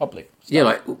this Republic. yeah,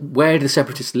 like where do the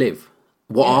separatists live?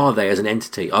 What are they as an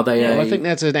entity? Are they? Well, I think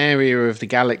there's an area of the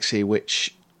galaxy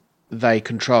which they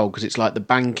control because it's like the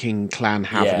banking clan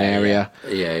have Yeah, an area,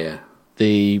 yeah.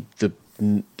 the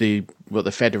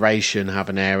Federation have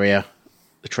an area,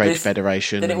 the Trade This-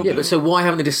 Federation. then it would Yeah, but so why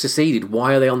haven't they just seceded?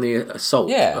 Why are they on the assault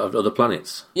Yeah. of other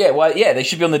planets? Yeah, well, yeah, they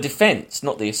should be on the defence,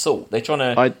 not the assault. They're trying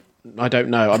to I don't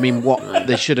know. I mean, what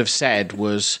they should have said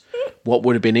was what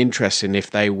would have been interesting if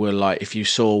they were like, if you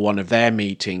saw one of their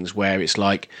meetings where it's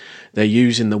like they're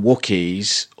using the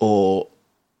Wookiees or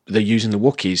they're using the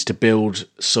Wookiees to build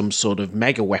some sort of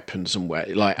mega weapons and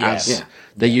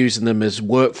they're using them as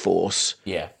workforce.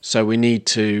 Yeah. So we need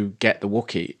to get the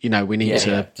Wookiee. We need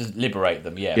to liberate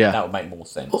them. Yeah. That would make more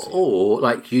sense. Or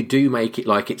like you do make it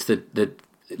like it's the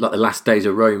like the last days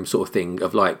of Rome sort of thing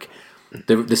of like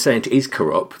the Senate is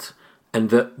corrupt and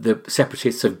that the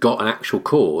separatists have got an actual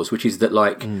cause, which is that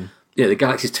like the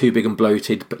galaxy's too big and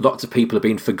bloated, but lots of people are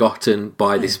being forgotten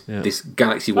by this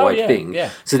galaxy-wide thing. Yeah.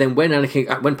 So then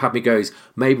when Padme goes,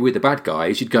 maybe we're the bad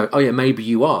guys, you'd go, oh yeah, maybe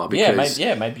you are. Because,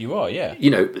 maybe you are, yeah.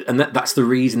 And that's the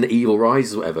reason that evil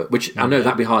rises or whatever, which I know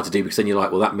that'd be hard to do because then you're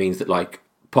like, well, that means that like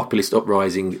populist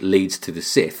uprising leads to the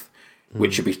Sith,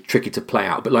 which should be tricky to play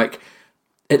out. But like,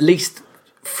 at least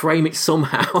frame it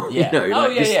somehow.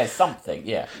 Something.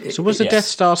 Yeah. So was the Death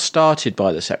Star started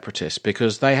by the Separatists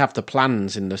because they have the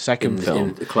plans in the second film,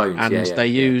 in the clones, and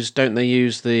don't they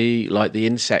use the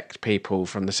insect people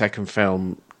from the second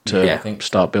film to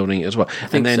start building it as well?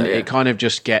 And then it kind of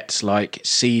just gets like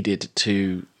ceded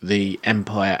to the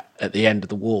Empire at the end of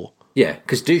the war. Yeah,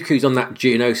 because Dooku's on that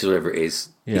Geonosis or whatever it is.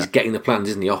 Yeah. He's getting the plans,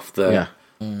 isn't he, off the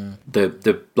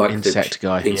insect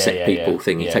guy, insect people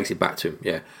thing. He takes it back to him.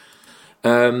 Yeah.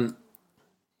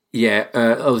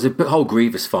 It was a whole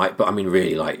Grievous fight, but I mean,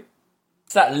 really, like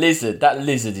it's that lizard. That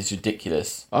lizard is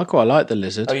ridiculous. I quite like the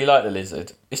lizard. Oh, you like the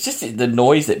lizard? It's just the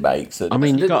noise it makes. I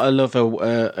mean, you gotta love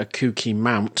a kooky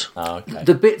mount. Oh, okay.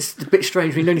 The bit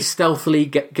strange when he only stealthily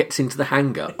gets into the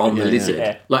hangar on the lizard.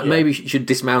 Yeah. Maybe you should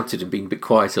dismount it and be a bit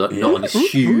quieter, like not on this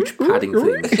huge padding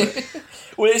thing.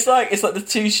 Well, it's like the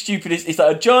two stupidest. It's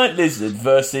like a giant lizard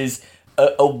versus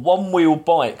a one-wheel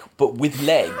bike, but with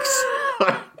legs.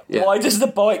 Yeah. Why does the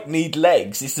bike need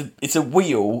legs? It's a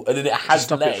wheel and then it has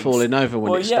stop legs. It falling over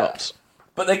when it stops.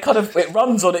 But they it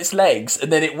runs on its legs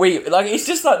and then it it's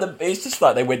just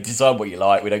like they went design what you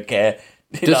like. We don't care.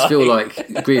 It does feel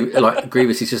like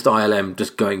Grievous is just ILM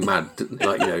just going mad,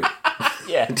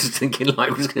 just thinking like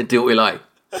we're just going to do what we like.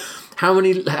 How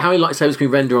many lightsabers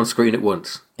can we render on screen at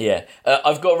once? Yeah,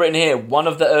 I've got written here. One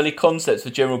of the early concepts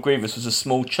for General Grievous was a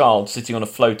small child sitting on a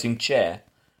floating chair,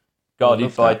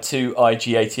 guarded by two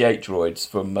IG-88 droids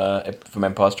from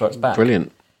Empire Strikes Back.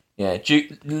 Brilliant. Yeah,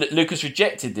 Lucas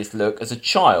rejected this look as a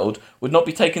child would not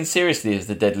be taken seriously as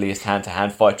the deadliest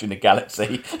hand-to-hand fighter in the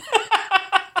galaxy.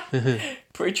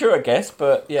 Pretty true, I guess,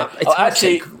 but yeah.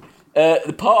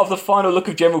 The part of the final look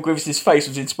of General Grievous's face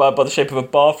was inspired by the shape of a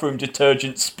bathroom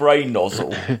detergent spray nozzle.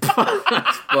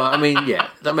 Well, I mean, yeah,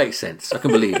 that makes sense. I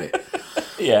can believe it.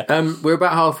 Yeah. We're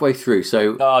about halfway through,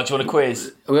 so... Oh, do you want a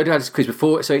quiz? We already had this quiz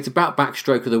before, so it's about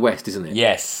Backstroke of the West, isn't it?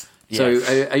 Yes. So,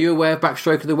 are you aware of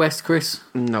Backstroke of the West, Chris?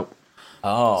 No.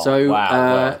 Oh, so,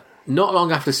 wow. Not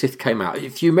long after Sith came out,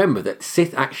 if you remember that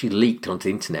Sith actually leaked onto the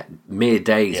internet mere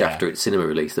days after its cinema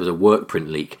release, there was a work print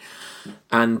leak.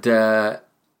 And...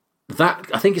 that,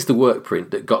 I think it's the work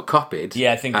print that got copied.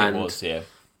 Yeah, I think it was, yeah.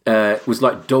 Was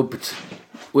like dubbed...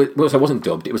 Well, so it wasn't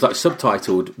dubbed. It was like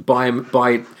subtitled by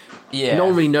Yeah. No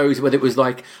one really knows whether it was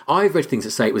like... I've read things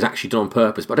that say it was actually done on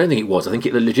purpose, but I don't think it was. I think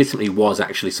it legitimately was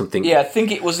actually something... Yeah, I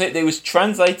think it was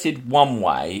translated one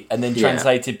way and then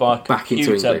translated by a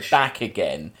computer back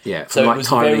again. Yeah, from like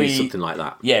Taiwanese, something like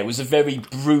that. Yeah, it was a very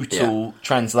brutal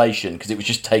translation because it was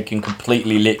just taken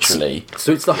completely literally.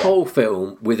 So it's the whole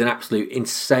film with an absolute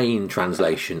insane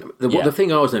translation. The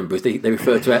thing I always remember is they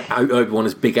refer to Obi-Wan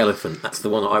as Big Elephant. That's the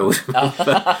one I always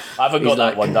remember. I haven't got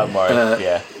that one, don't worry.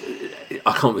 Yeah.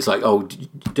 I can't. It's like,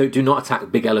 do not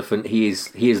attack Big Elephant. He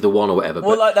is the one or whatever.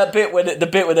 Well, like that bit where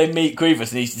they meet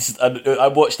Grievous, and he's just, I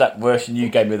watched that version you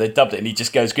gave me where they dubbed it,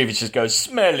 and Grievous just goes,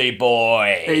 "Smelly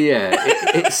boy." Yeah,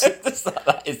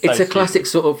 it's a classic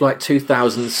sort of like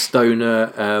 2000s stoner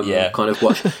kind of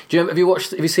watch. Have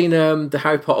you seen the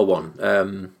Harry Potter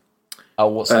one?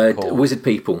 What's that called? Wizard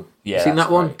People. Yeah, seen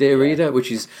that one, great. Dear Reader? Which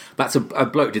is a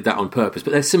bloke did that on purpose,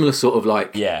 but they're similar sort of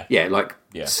like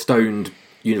stoned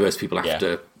universe people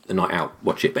after the night out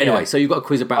watch it. But anyway, so you've got a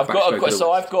quiz about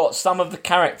I've got some of the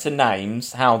character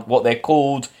names, what they're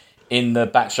called in the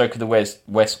Backstroke of the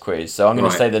West quiz. So I'm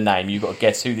going to say the name. You've got to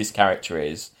guess who this character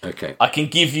is. Okay. I can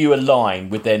give you a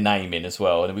line with their name in as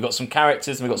well. And we've got some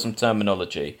characters and we've got some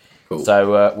terminology. Cool.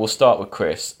 So we'll start with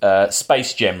Chris.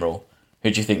 Space General. Who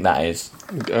do you think that is?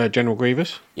 General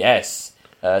Grievous. Yes.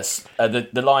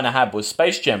 The line I had was,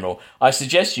 Space General, I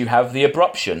suggest you have the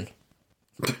abruption.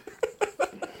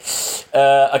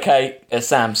 Okay,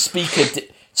 Sam. Speaker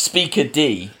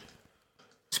D.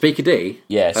 Speaker D?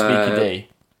 Yeah, Speaker D.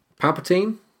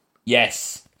 Palpatine?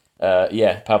 Yes.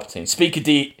 Palpatine. Speaker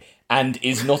D and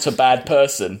is not a bad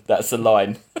person. That's the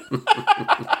line.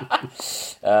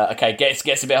 Okay,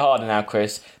 gets a bit harder now,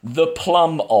 Chris. The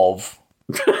plum of.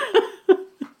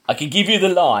 I can give you the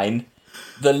line.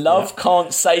 The love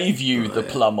can't save you, the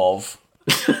plum of.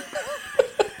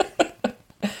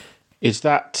 Is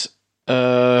that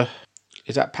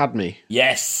Padme?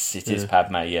 Yes, it is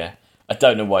Padme, yeah. I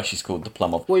don't know why she's called the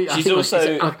plum of. Well, she's also is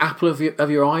it like apple of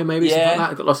your eye, maybe something like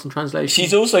that. I got lost in translation.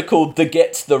 She's also called the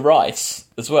gets the rice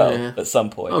as well at some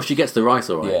point. Oh, she gets the rice,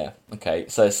 all right. Yeah. Okay.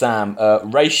 So Sam,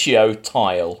 ratio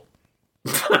tile.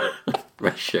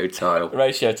 Ratio tile.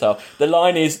 Ratio tile. The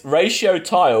line is ratio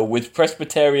tile with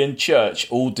Presbyterian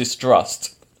Church all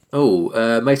distrust.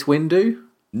 Oh, Mace Windu?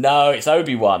 No, it's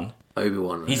Obi-Wan.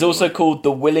 Obi-Wan. He's also called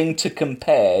the willing to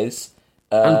compares.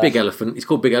 And Big Elephant. He's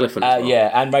called Big Elephant as well.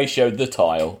 Yeah, and ratio the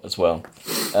tile as well.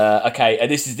 Okay, and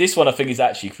this one I think is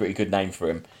actually a pretty good name for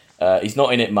him. He's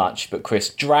not in it much, but Chris,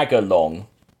 Dragalong.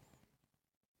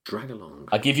 Dragalong.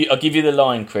 I'll give you the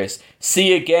line, Chris.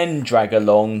 See again,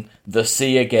 Dragalong. The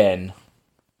see again.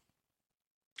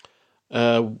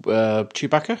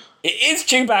 Chewbacca? It is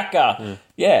Chewbacca.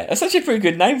 Yeah, that's actually a pretty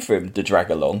good name for him, the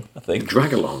Dragalong, I think.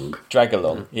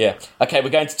 Dragalong. Yeah. Okay, we're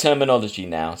going to terminology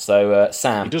now. So,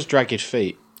 Sam. He does drag his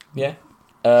feet. Yeah.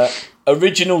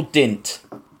 Original dint.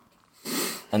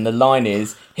 And the line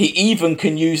is, he even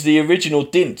can use the original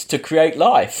dint to create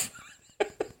life.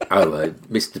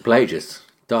 Mr. Plagius.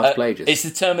 Darth Plagius. It's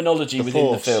the terminology within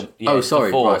Force. the film. Yeah,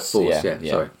 sorry. Force. Right, Force. Yeah,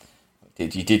 sorry.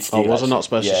 You did steal. Was I not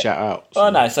supposed to shout out? Oh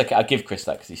no, it's okay. I'll give Chris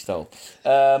that because he stole.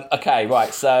 Okay,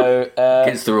 right. So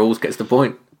gets the rules, gets the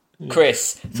point.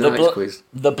 Chris, quiz.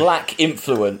 The black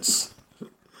influence,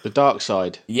 The dark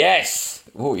side. Yes.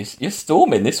 Oh, you're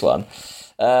storming this one.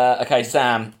 Okay,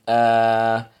 Sam.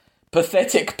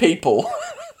 Pathetic people.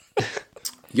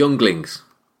 Younglings.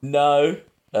 No.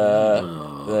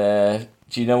 Do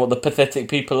you know what the pathetic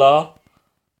people are?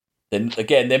 Then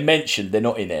again, they're mentioned. They're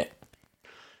not in it.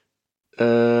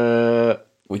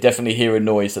 We definitely hear a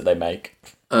noise that they make.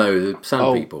 Oh, the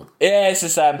sand people. Yeah, it's the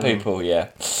sand people, yeah.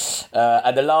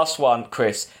 And the last one,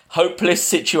 Chris. Hopeless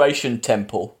Situation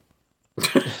Temple. The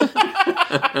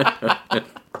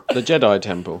Jedi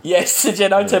Temple. Yes, the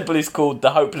Jedi Temple is called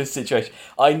the Hopeless Situation.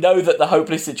 I know that the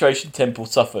Hopeless Situation Temple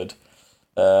suffered.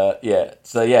 Yeah.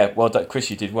 So, yeah, well done. Chris,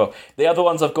 you did well. The other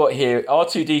ones I've got here,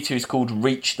 R2-D2 is called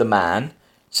Reach the Man.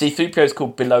 C-3PO is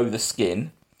called Below the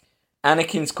Skin.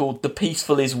 Anakin's called The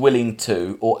Peaceful is Willing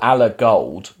to, or Allah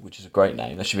Gold, which is a great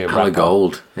name. That should be a Allah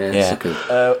Gold. Yeah.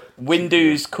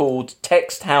 Windu's called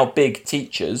Text How Big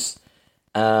Teachers,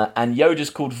 and Yoda's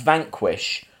called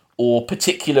Vanquish, or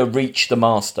Particular Reach the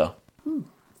Master.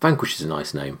 Vanquish is a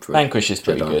nice name. Vanquish is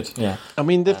pretty good, yeah. I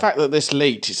mean, the fact that this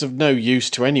leaked, it's of no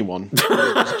use to anyone.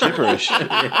 It's gibberish.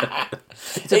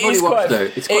 It's a funny watch, though.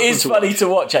 It is funny to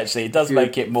watch, actually. It does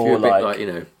make it more like...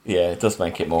 Yeah, it does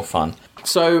make it more fun.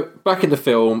 So, back in the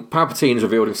film, Palpatine's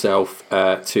revealed himself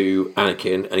to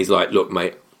Anakin, and he's like, look,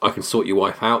 mate, I can sort your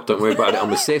wife out. Don't worry about it.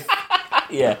 I'm a Sith.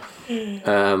 Yeah.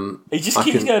 He just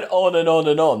keeps going on and on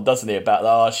and on, doesn't he?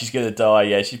 About, she's going to die.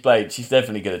 Yeah, she's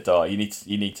definitely going to die.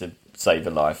 You need to save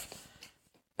her life.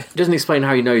 He doesn't explain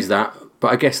how he knows that,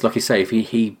 but I guess, like you say, if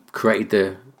he created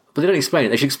the... But they don't explain it.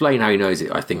 They should explain how he knows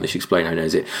it, I think. They should explain how he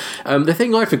knows it. The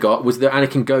thing I forgot was that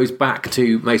Anakin goes back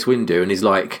to Mace Windu and he's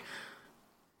like...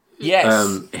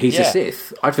 Yes. He's a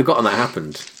Sith. I'd forgotten that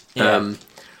happened. Yeah.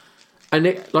 And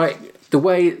it, like, the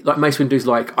way like Mace Windu's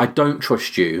like, I don't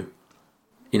trust you.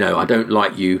 You know, I don't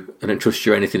like you. I don't trust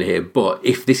you or anything here. But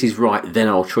if this is right, then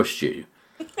I'll trust you.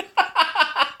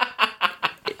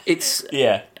 It's...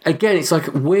 Yeah. Again, it's like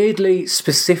a weirdly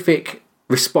specific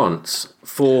response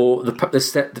for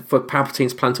for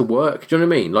Palpatine's plan to work. Do you know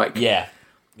what I mean? Like, yeah.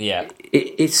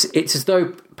 It's as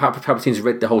though Palpatine's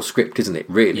read the whole script, isn't it?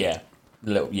 Really? Yeah.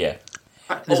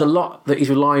 There's a lot that he's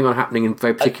relying on happening in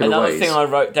very particular ways. Another thing I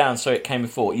wrote down, so it came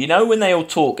before. You know when they all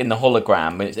talk in the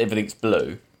hologram when everything's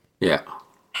blue? Yeah.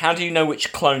 How do you know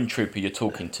which clone trooper you're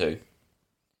talking to?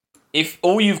 If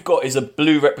all you've got is a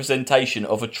blue representation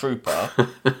of a trooper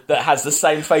that has the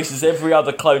same face as every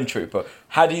other clone trooper,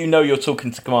 how do you know you're talking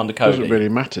to Commander Cody? Doesn't really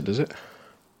matter, does it?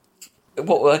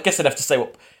 Well, I guess they'd have to say,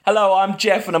 hello, I'm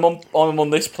Jeff and I'm on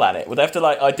this planet. Would they have to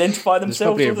identify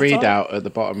themselves? There's probably a readout at the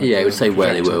bottom. Yeah, it would say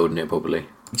where they were, wouldn't it? Probably.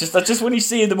 Just when you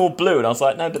see them all blue, and I was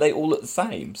like, no, but they all look the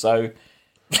same. So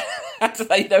how do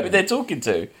they know who they're talking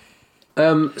to?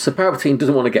 So Palpatine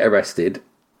doesn't want to get arrested,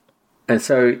 and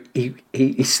so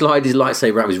he slides his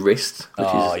lightsaber around his wrist.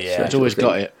 He's always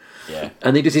got it. Yeah,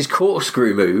 and he does his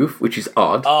corkscrew move, which is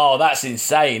odd. Oh, that's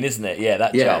insane, isn't it? Yeah,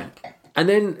 that jump. And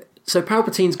then. So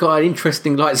Palpatine's got an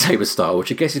interesting lightsaber style,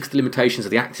 which I guess is the limitations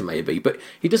of the actor maybe, but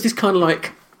he does this kind of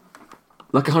like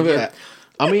Like a kind of Yeah.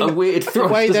 I mean, a weird the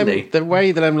thrust, way doesn't them, he? the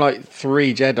way that them like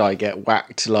 3 Jedi get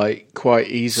whacked like quite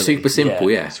easily. Super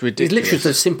simple, yeah. It's ridiculous. literally just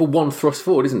a simple one thrust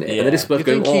forward, isn't it? Yeah. And they just Do both you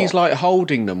go, think "Oh." he's like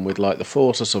holding them with like the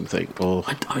Force or something? Or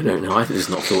I don't know. I think it's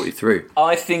not thought it through.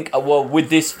 I think, well, with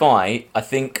this fight, I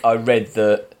think I read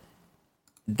that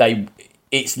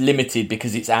it's limited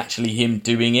because it's actually him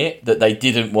doing it, that they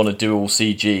didn't want to do all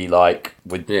CG like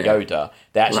with Yoda.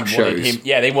 They actually wanted him.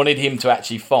 Yeah, they wanted him to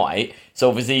actually fight. So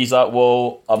obviously he's like,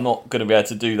 well, I'm not going to be able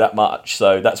to do that much.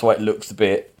 So that's why it looks a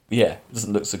bit, it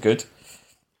doesn't look so good.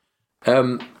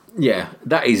 Yeah,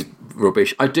 that is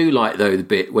rubbish. I do like, though, the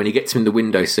bit when he gets him in the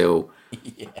windowsill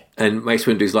and Mace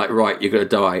Windu's like, right, you're going to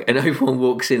die. And everyone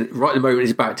walks in right at the moment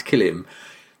he's about to kill him.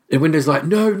 And Windu's like,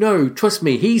 no, trust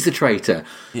me, he's the traitor.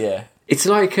 Yeah. It's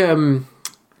like, I don't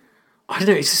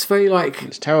know, it's just very like...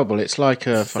 it's terrible. It's like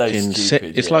a So fucking.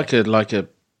 stupid, It's like a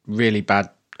really bad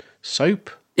soap.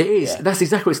 It is. Yeah. That's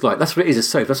exactly what it's like. That's what it is, a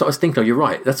soap. That's what I was thinking of. You're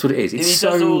right. That's what it is. It's And he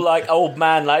so... does all like old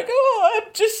man, like, oh,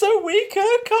 I'm just so weak,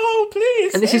 Carl,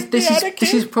 please. And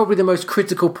this is probably the most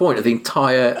critical point of the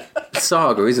entire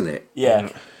saga, isn't it? Yeah.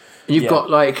 And you've got,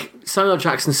 like, Samuel L.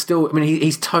 Jackson still... I mean,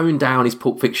 he's toned down his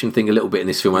Pulp Fiction thing a little bit in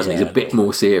this film, hasn't he? He's a bit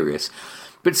more serious.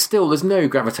 But still, there's no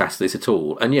gravitas to this at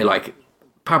all. And, yeah, like,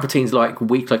 Palpatine's, like,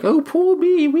 weak, like, oh, poor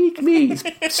me, weak me.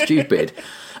 It's stupid.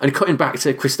 And cutting back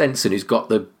to Christensen, who's got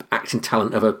the acting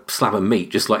talent of a slab of meat,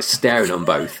 just, like, staring on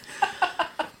both.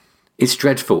 It's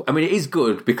dreadful. I mean, it is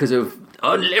good because of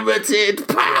unlimited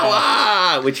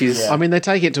power, which is... I mean, they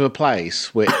take it to a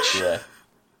place which. Yeah.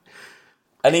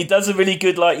 And he does a really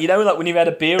good, like, you know, like when you've had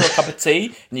a beer or a cup of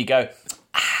tea and you go,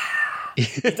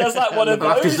 he does like one of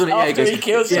After he's those done it, after he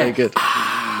kills Yeah, you. good.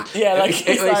 Yeah,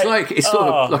 like it's sort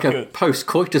of like a good.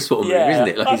 post-coitus sort of move, Yeah, isn't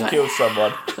it? Like I've he's like, killed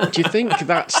someone. Do you think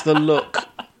that's the look?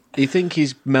 Do you think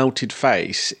his melted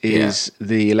face is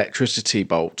the electricity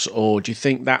bolts, or do you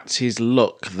think that's his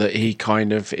look that he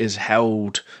kind of is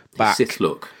held back Sith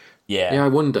look. Yeah. Yeah, I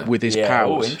wonder. with his Oh,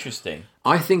 powers? interesting.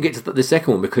 I think it's the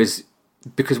second one because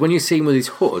when you see him with his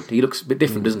hood, he looks a bit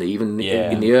different, doesn't he? Even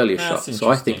Yeah. in the earlier That's shots. So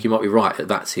I think interesting. you might be right that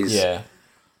that's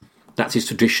his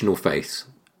traditional face.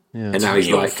 Yeah. And now he's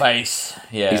Your like face.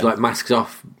 Yeah. he's like masks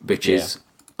off, bitches.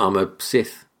 I'm a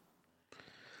Sith.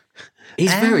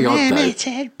 He's very odd though,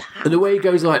 and the way he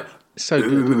goes like. So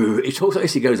good. He talks like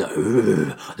this. He goes like,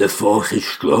 "The Force is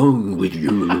strong with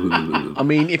you." I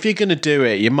mean, if you're going to do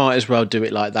it, you might as well do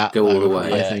it like that. Go all though, the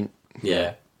way. I Yeah. think.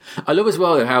 Yeah. I love as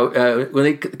well how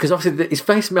because obviously his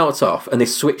face melts off and they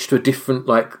switch to a different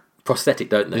like prosthetic,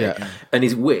 don't they? Yeah. And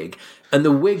his wig, and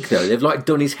the wig though they've like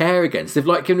done his hair again. So they've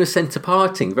like given him a centre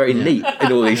parting, very neat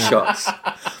in all these shots,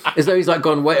 as though he's like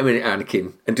gone, "Wait a minute,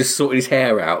 Anakin," and just sorted his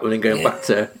hair out and then going back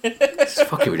to. It's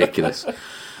fucking ridiculous.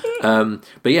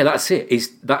 But yeah, that's it.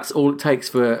 That's all it takes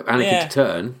for Anakin to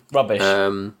turn. Rubbish.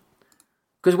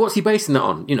 Because what's he basing that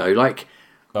on? You know, like.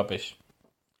 Rubbish.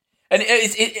 And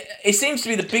it seems to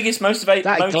be the biggest motivator.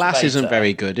 That glass isn't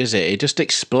very good, is it? It just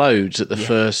explodes at the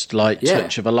first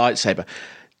touch of a lightsaber.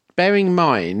 Bearing in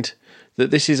mind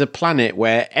that this is a planet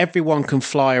where everyone can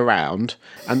fly around,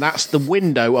 and that's the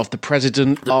window of the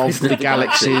president of the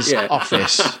galaxy's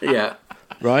office, Yeah.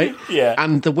 right? Yeah.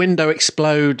 And the window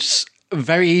explodes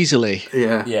very easily.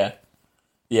 Yeah. Yeah.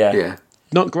 Yeah. Yeah.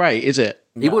 Not great, is it?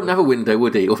 He wouldn't have a window,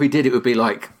 would he? Or if he did, it would be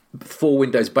like 4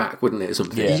 windows back, wouldn't it, or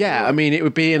something? Yeah. Yeah, I mean, it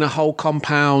would be in a whole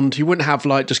compound. You wouldn't have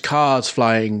like just cars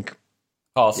flying.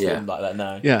 Past Yeah. him like that,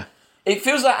 no. Yeah. It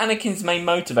feels like Anakin's main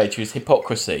motivator is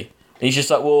hypocrisy. He's just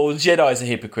like, well, Jedi's are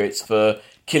hypocrites for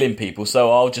killing people,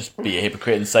 so I'll just be a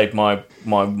hypocrite and save my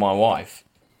wife.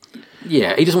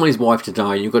 Yeah, he doesn't want his wife to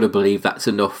die, and you've got to believe that's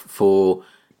enough for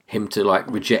him to like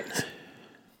reject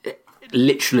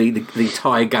literally the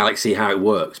entire galaxy, how it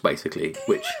works, basically.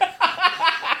 Which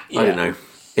I don't know.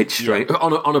 It's strange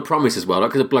on a promise as well,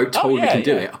 because a bloke told me can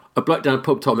do it. A bloke down a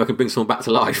pub told me I can bring someone back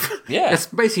to life. Yeah. That's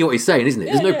basically what he's saying, isn't it?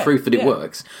 There's no proof that it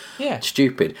works. Yeah.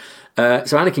 Stupid. So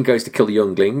Anakin goes to kill the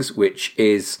younglings, which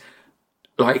is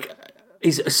like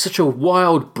is such a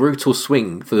wild, brutal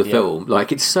swing for the film.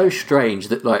 Like it's so strange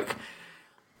that like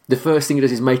the first thing he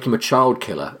does is make him a child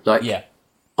killer. Like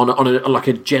on like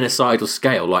a genocidal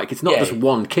scale. Like it's not just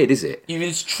one kid, is it? He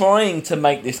was trying to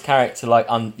make this character like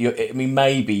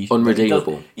maybe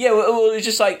Unredeemable. Well, it's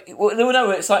just like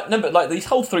but like these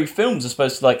whole 3 films are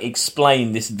supposed to like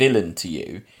explain this villain to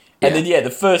you, and then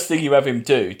the first thing you have him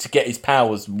do to get his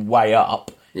powers way up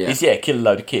is kill a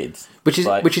load of kids, which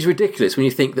is ridiculous when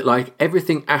you think that like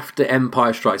everything after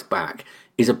Empire Strikes Back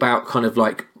is about kind of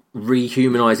like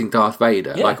rehumanizing Darth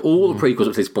Vader. Like all the prequels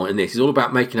up to this point in this is all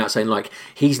about making out saying like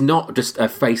he's not just a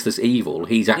faceless evil,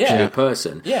 he's actually a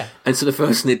person. And so the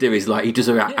first thing they do is like he does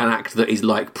an act that is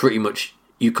like pretty much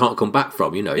you can't come back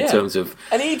from, in terms of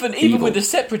and even evil. with the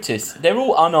separatists, they're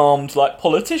all unarmed like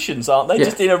politicians, aren't they? Yeah.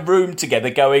 Just in a room together,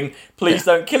 going, "Please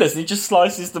don't kill us." And he just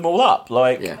slices them all up.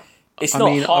 Like, it's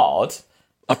not hard.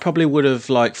 I probably would have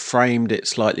like framed it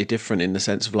slightly different in the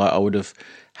sense of like I would have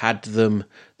had the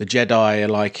Jedi are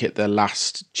like at the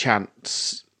last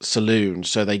chance saloon,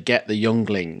 so they get the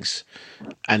younglings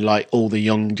and like all the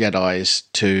young Jedis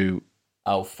to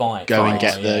go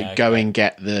and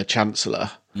get the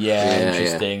Chancellor. Yeah,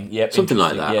 interesting. Yeah, something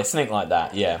like that. Yeah, something like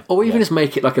that. Yeah, or even just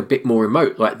make it like a bit more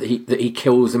remote, like that he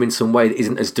kills them in some way that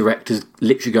isn't as direct as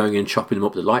literally going in and chopping them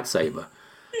up with a lightsaber.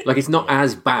 Like it's not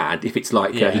as bad if it's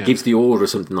like he gives the order or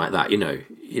something like that.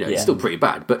 It's still pretty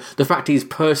bad. But the fact he's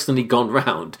personally gone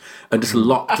round and just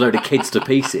locked a load of kids to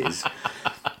pieces,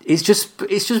 it's just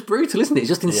brutal, isn't it? It's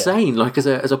just insane. Like as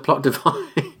a plot device.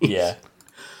 Yeah.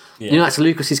 That's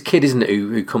Lucas's kid, isn't it?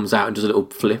 Who comes out and does a little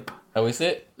flip. Oh, is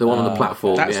it the one on the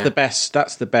platform? That's the best.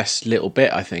 That's the best little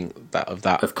bit, I think,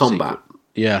 of combat.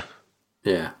 Yeah.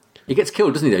 He gets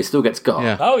killed, doesn't he? Though he still gets got.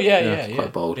 Yeah. Oh yeah. It's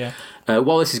quite bold. Yeah.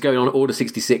 While this is going on, Order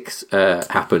 66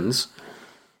 happens.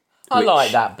 I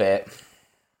like that bit.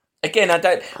 Again,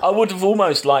 I would have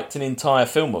almost liked an entire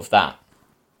film of that.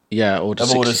 Yeah, Order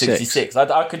 66.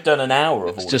 I could have done an hour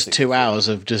of Order 66. Just 2 hours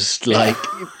of just like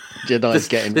Jedi's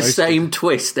getting the roasted. same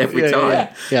twist every time.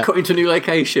 Yeah. Cut into a new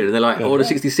location, and they're like, Order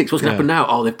 66, what's going to happen now?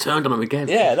 Oh, they've turned on him again.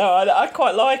 Yeah, no, I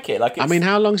quite like it. Like, I mean,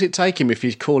 how long does it take him if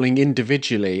he's calling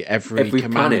individually every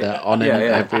commander planet. on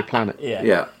every planet?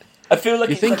 Yeah. I feel like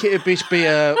you think it would be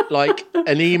an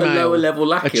email, a lower level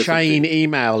lackey, a chain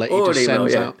email that he just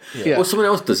sends out. Yeah. Or someone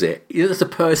else does it. That's a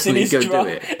person who go do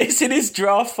it. It's in his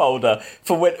draft folder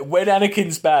for when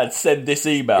Anakin's bad. Send this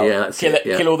email. Yeah,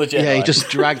 kill all the Jedi. Yeah, he just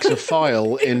drags a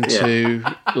file into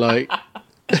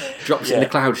drops it in the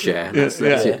cloud share. That's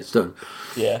it. It's done.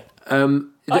 Yeah. I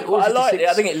like it.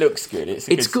 I think it looks good.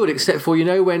 It's good, except for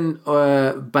when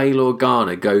Bail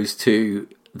Organa goes to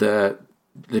the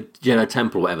Jedi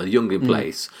Temple, or whatever, the Youngling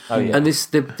place, and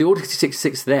the Order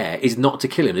 66 there is not to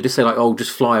kill him. They just say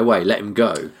just fly away, let him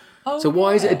go. So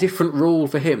why is it a different rule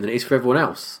for him than it is for everyone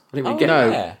else? I didn't really get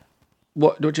that.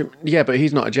 What do you? Yeah, but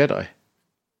he's not a Jedi.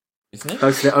 Isn't it?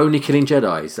 Oh, so they're only killing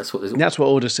Jedis. That's what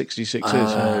Order 66 is.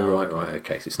 Oh, right.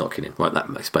 Okay, so it's not killing. Right, that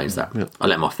explains that. Yeah. I'll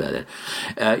let him off there then.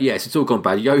 So it's all gone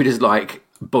bad. Yoda's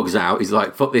bugs out. He's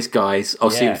like, fuck this, guys. I'll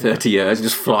see you in 30 years, and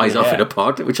just flies off in a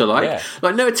pod, which I like. Yeah.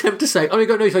 Like, no attempt to say, he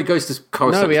goes to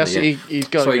Coruscant. No,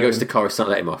 he goes to Coruscant,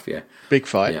 let him off, Big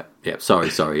fight. Yeah. Sorry,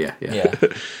 yeah.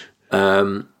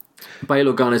 Bail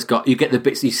Organa's got, you get the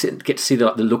bits, get to see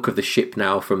the look of the ship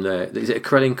now from is it a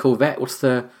Corellian Corvette? What's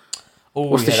the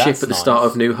ship at the start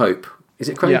of New Hope? Is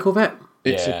it a Corellian Corvette?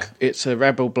 It's a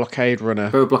Rebel blockade runner.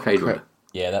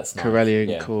 Yeah, that's nice.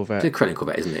 Corellian Corvette. It's a Corellian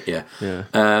Corvette, isn't it? Yeah.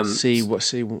 Something like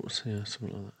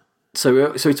that.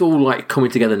 So it's all coming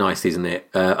together nicely, isn't it?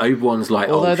 Obi-Wan's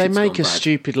although they make a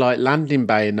stupid landing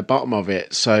bay in the bottom of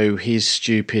it, so his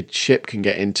stupid ship can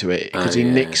get into it because he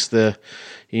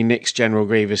nicks General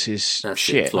Grievous's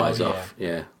ship. It flies off.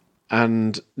 Yeah.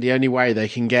 And the only way they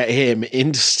can get him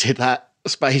into that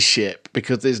spaceship,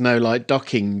 because there's no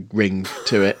docking ring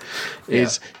to it,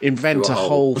 is invent a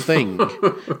whole thing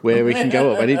where we can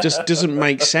go up, and it just doesn't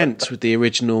make sense with the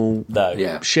original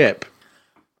ship.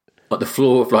 Like the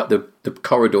floor of the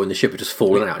corridor in the ship had just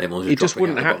fallen out, and everyone's just it just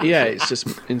wouldn't happen. Yeah, it's just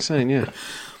insane. Yeah.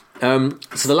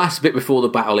 So the last bit before the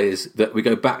battle is that we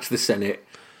go back to the Senate.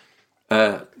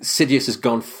 Sidious has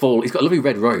gone full. He's got a lovely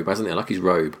red robe, hasn't he? I like his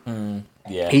robe.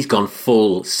 He's gone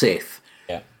full Sith.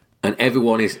 And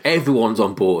everyone's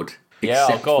on board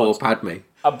except for Padme.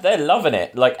 They're loving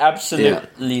it,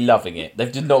 absolutely loving it.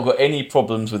 They've just not got any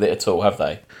problems with it at all, have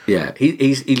they? Yeah,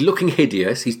 he's looking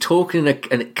hideous. He's talking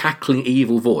in a cackling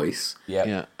evil voice.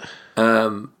 Yeah.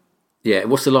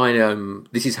 What's the line?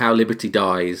 This is how liberty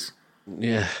dies.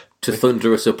 Yeah. To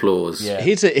thunderous applause. Yeah.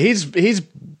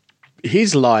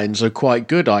 His lines are quite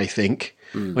good, I think.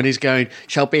 When he's going,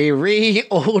 shall be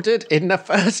reordered in the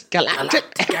First Galactic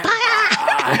Empire.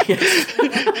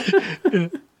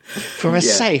 For a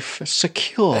safe,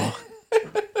 secure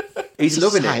he's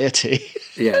society. Loving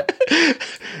it. Yeah.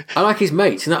 I like his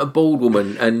mates. Isn't that a bald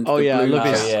woman? And I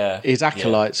love his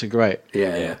acolytes are great.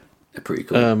 Yeah. They're pretty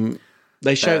cool.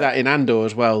 They show that in Andor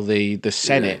as well, the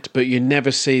Senate, but you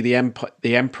never see the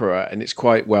Emperor, and it's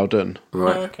quite well done.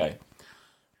 Right. Oh, okay.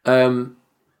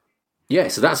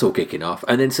 So that's all kicking off,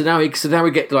 and then so now we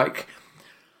get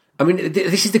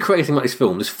this is the crazy thing about this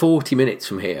film. There's 40 minutes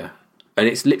from here, and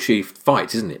it's literally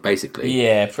fights, isn't it? Basically,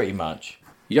 yeah, pretty much.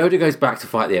 Yoda goes back to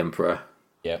fight the Emperor.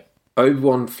 Yeah.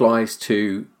 Obi-Wan flies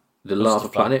to the lava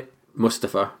planet,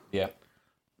 Mustafar. Yeah.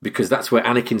 Because that's where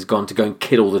Anakin's gone to go and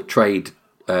kill all the trade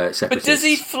separatists. But does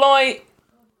he fly?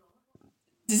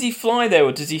 Does he fly there,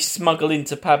 or does he smuggle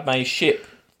into Padme's ship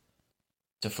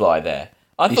to fly there?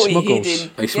 I thought he hid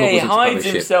in. He hides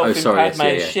himself in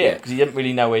Padme's ship because he doesn't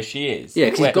really know where she is. Yeah,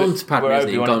 because he's gone to Padme,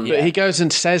 hasn't he? But he goes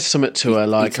and says something to her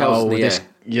like,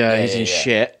 he's in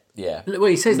shit. Yeah. Well,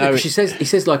 he says that, he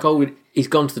says like, he's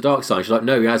gone to the dark side. She's like,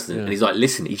 no, he hasn't. And he's like,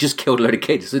 listen, he just killed a load of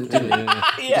kids, didn't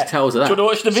he? He just tells her that. Do you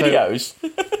want to watch the videos?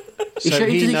 He shows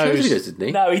videos, didn't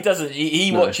he? No, he doesn't.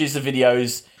 He watches the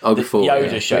videos. Before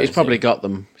Yoda shows. But he's probably got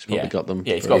them. Yeah, he's got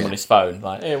them on his phone.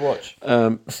 Like, here, watch.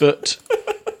 But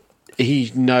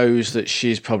he knows that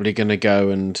she's probably going to go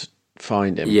and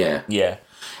find him. Yeah. Yeah.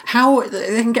 How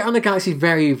they can get on the galaxy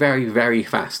very, very, very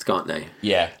fast, can't they?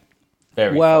 Yeah.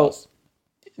 Very fast.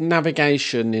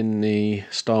 Navigation in the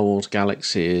Star Wars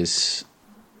galaxy is,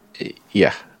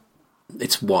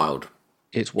 it's wild.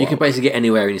 It's wild. You can basically get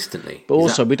anywhere instantly. But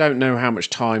also, we don't know how much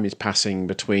time is passing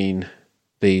between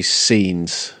these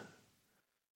scenes.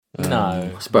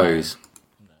 No. I suppose.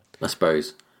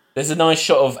 There's a nice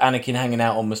shot of Anakin hanging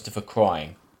out on Mustafa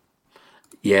crying.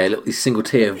 Yeah, look, this single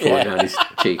tear falling down his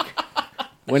cheek.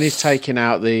 When he's taking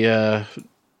out the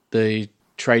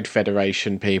Trade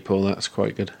Federation people, that's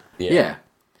quite good. Yeah.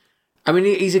 I mean,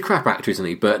 he's a crap actor, isn't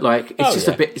he? But like, it's just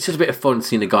a bit of fun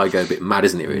seeing a guy go a bit mad,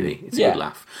 isn't it? Really, it's a good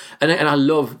laugh. And I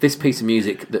love this piece of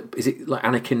music. That is it, like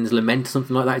Anakin's Lament, or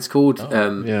something like that. It's called.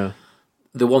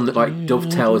 The one that like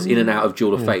dovetails in and out of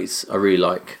Duel of Fates. I really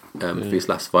like for this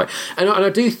last fight, and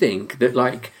I do think that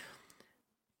like,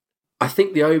 I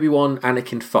think the Obi-Wan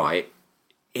Anakin fight.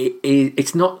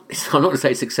 It's not. I'm not going to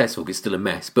say it's successful. It's still a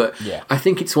mess, but I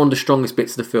think it's one of the strongest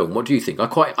bits of the film. What do you think?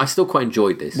 I still quite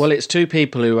enjoyed this. Well, it's two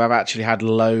people who have actually had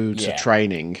loads of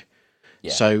training,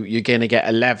 so you're going to get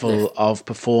a level of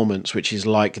performance which is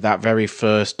like that very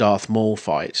first Darth Maul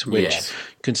fight, which,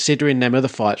 considering them other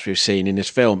fights we've seen in this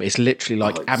film, is literally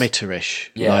like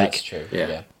amateurish. Yeah, like, that's true.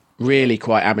 Yeah, really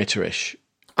quite amateurish.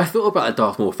 I thought about the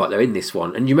Darth Maul fight though in this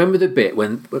one, and you remember the bit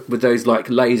when with those like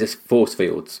laser force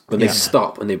fields when they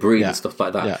stop and they breathe and stuff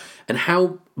like that, and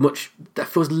how much that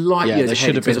feels light years there ahead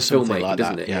should have been of something filmmaking, like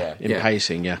doesn't that. it? In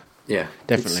pacing, yeah,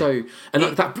 definitely. So and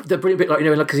like that the brilliant bit,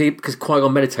 like because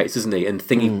Qui-Gon meditates, doesn't he? And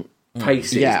thingy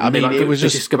paces. Yeah, I mean, it was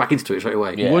just go back into it straight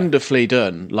away. Wonderfully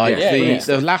done. Like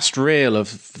the last reel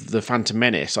of the Phantom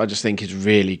Menace, I just think is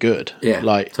really good. Yeah,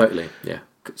 like totally. Yeah,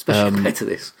 especially compared to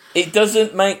this. It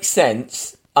doesn't make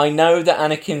sense. I know that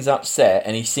Anakin's upset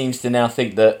and he seems to now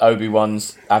think that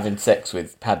Obi-Wan's having sex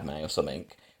with Padme or something,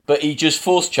 but he just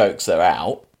force chokes her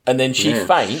out and then she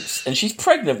faints, and she's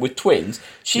pregnant with twins.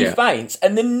 She faints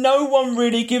and then no one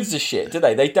really gives a shit, do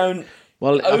they? They don't.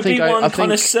 Well, Obi-Wan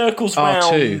kind of circles round.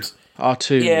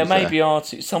 R2. Yeah, maybe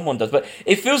R2. Someone does. But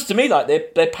it feels to me like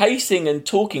they're pacing and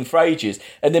talking for ages,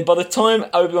 and then by the time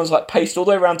Obi-Wan's like paced all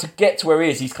the way around to get to where he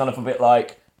is, he's kind of a bit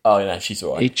like, oh, no, she's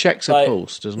all right. He checks her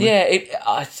pulse, doesn't he? Yeah,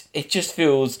 it just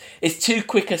feels... It's too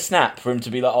quick a snap for him to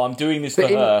be like, oh, I'm doing this for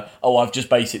her. Oh, I've just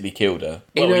basically killed her.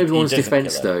 In everyone's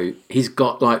defence, though, he's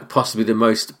got like possibly the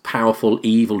most powerful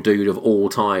evil dude of all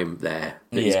time there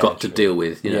that he's got to deal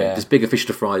with. You know, there's bigger fish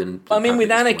to fry than... I mean, with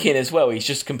Anakin as well, he's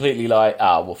just completely like,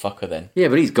 well, fuck her then. Yeah,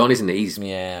 but he's gone, isn't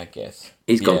he? I guess.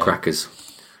 He's gone crackers.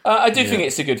 I do think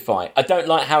it's a good fight. I don't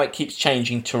like how it keeps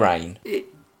changing terrain.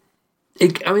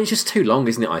 I mean, it's just too long,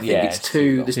 isn't it? I think it's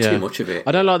too. There's too much of it.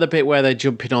 I don't like the bit where they're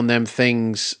jumping on them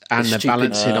things and they're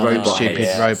balancing on the stupid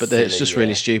robot. It's just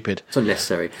really stupid. It's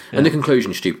unnecessary, and the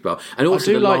conclusion's stupid. Well, and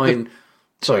also the line.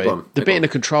 The bit in the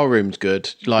control room's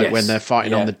good. Like when they're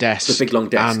fighting on the desk, the big long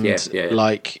desk. And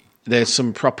like there's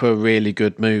some proper really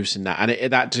good moves in that,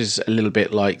 and that is a little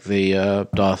bit like the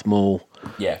Darth Maul.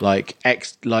 Yeah, like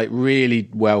really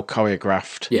well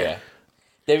choreographed. Yeah.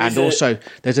 And also,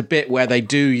 there's a bit where they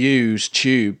do use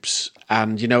tubes,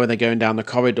 and you know when they're going down the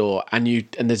corridor, and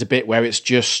there's a bit where it's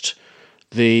just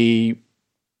the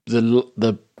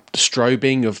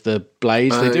strobing of the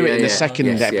blaze. They do it in the second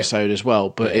episode as well,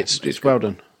 but it's well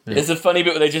done. Yeah. There's a funny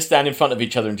bit where they just stand in front of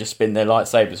each other and just spin their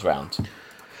lightsabers round.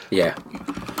 Yeah,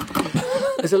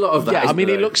 there's a lot of that. Yeah, I mean,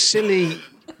 it looks silly,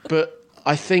 but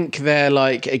I think they're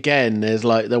like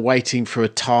they're waiting for a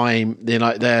time.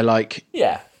 They're like.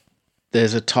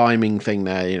 There's a timing thing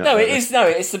there, you know. No, it is. No,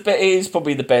 it's it is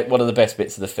probably one of the best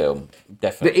bits of the film,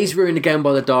 definitely. But it is ruined again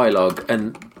by the dialogue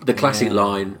and the classic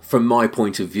line. From my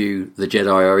point of view, the Jedi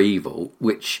are evil,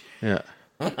 which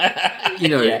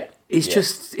it's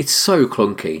just it's so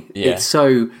clunky. Yeah. It's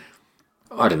so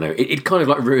I don't know. It kind of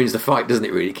like ruins the fight, doesn't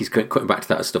it? Really, it keeps cutting back to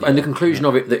that stuff, and the conclusion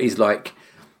of it that is like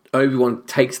Obi-Wan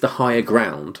takes the higher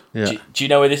ground. Yeah. Do you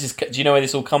know where this is? Do you know where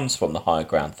this all comes from? The higher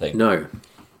ground thing. No.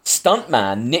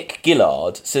 Stuntman Nick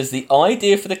Gillard says the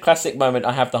idea for the classic moment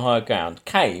 "I have the higher ground"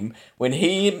 came when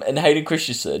he and Hayden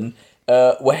Christensen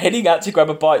were heading out to grab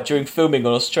a bite during filming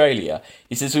on Australia.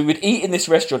 He says, we would eat in this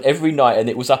restaurant every night and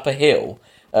it was up a hill.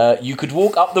 You could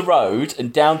walk up the road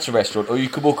and down to restaurant, or you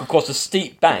could walk across a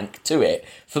steep bank to it.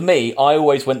 For me, I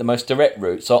always went the most direct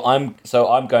route, so I'm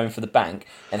going for the bank.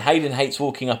 And Hayden hates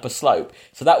walking up a slope,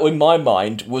 so that in my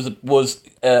mind was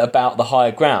about the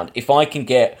higher ground. If I can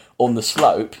get on the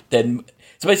slope, then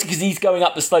so basically because he's going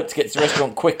up the slope to get to the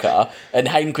restaurant quicker, and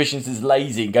Hayden Christensen's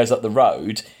lazy and goes up the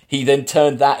road. He then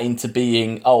turned that into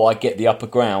being, I get the upper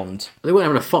ground. They weren't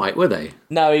having a fight, were they?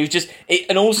 No, he was just...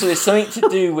 and also there's something to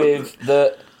do with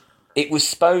the... It was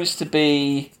supposed to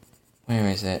be... Where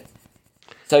is it?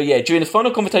 So yeah, during the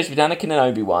final confrontation with Anakin and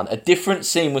Obi-Wan, a different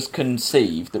scene was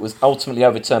conceived that was ultimately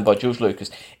overturned by George Lucas.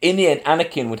 In the end,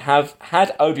 Anakin would have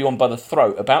had Obi-Wan by the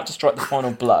throat, about to strike the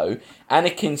final blow.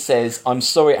 Anakin says, "I'm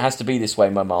sorry it has to be this way,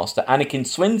 my master." Anakin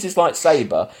swings his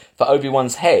lightsaber for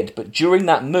Obi-Wan's head, but during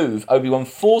that move, Obi-Wan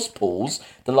force pulls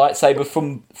the lightsaber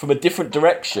from a different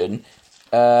direction.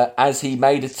 As he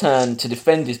made a turn to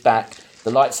defend his back,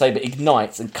 the lightsaber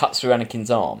ignites and cuts through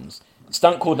Anakin's arms.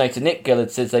 Stunt coordinator Nick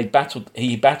Gillard says he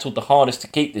battled the hardest to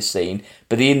keep this scene,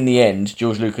 but in the end,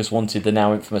 George Lucas wanted the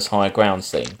now infamous higher ground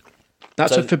scene.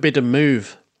 That's a forbidden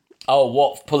move. Oh,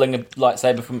 what? Pulling a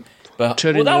lightsaber from...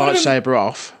 Turning the lightsaber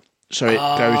off, so it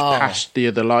goes past the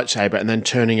other lightsaber, and then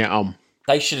turning it on.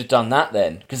 They should have done that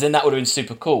then, because then that would have been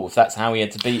super cool if that's how he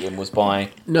had to beat him, was by...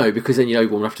 No, because then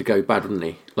Obi-Wan would have to go bad, wouldn't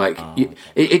he? Like,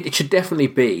 it should definitely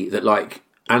be that, like,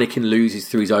 Anakin loses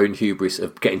through his own hubris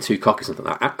of getting too cocky or something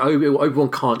like that. Obi-Wan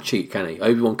can't cheat, can he?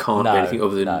 Obi-Wan can't do anything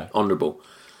other than honourable.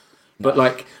 But,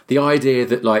 like, the idea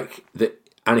that, like, that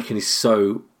Anakin is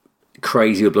so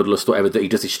crazy or bloodlust or whatever that he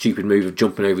does this stupid move of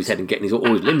jumping over his head and getting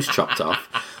all his limbs chopped off,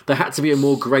 there had to be a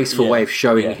more graceful way of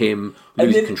showing him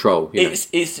losing control.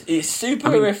 It's super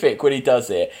horrific when he does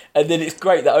it, and then it's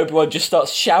great that Obi-Wan just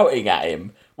starts shouting at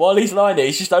him. While he's lying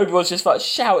there, Obi-Wan's just like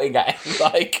shouting at him,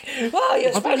 like,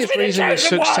 you're supposed to be the chosen one. I think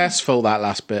it's reasonably successful, that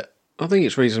last bit. I think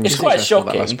it's reasonably It's quite successful,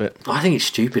 shocking. that last bit. I think it's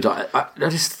stupid. I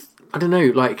don't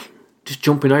know, like, just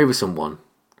jumping over someone.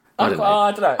 I don't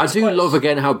know. I do love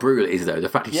again how brutal it is, though. The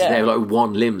fact he's there with like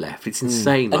one limb left. It's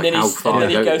insane. Like how far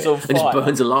he goes on fire and just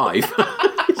burns alive.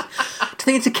 To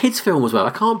think it's a kids' film as well.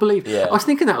 I can't believe. Yeah. I was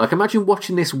thinking that. Like, imagine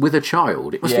watching this with a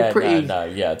child. It must be pretty.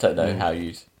 I don't know how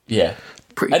you. Yeah.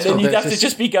 Pretty and then tough. you'd have to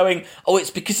just be going,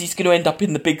 it's because he's going to end up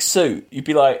in the big suit. You'd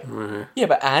be like, yeah,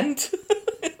 but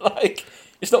like,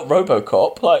 it's not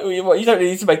RoboCop. Like, you don't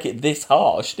need to make it this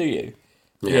harsh, do you?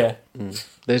 Yeah.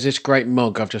 There's this great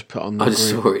mug I've just put on the I just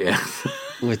saw it,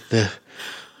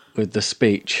 with the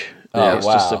speech. It's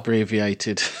just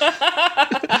abbreviated.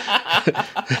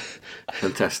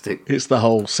 Fantastic. It's the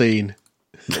whole scene.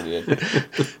 Brilliant.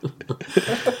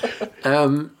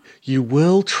 You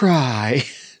will try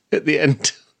at the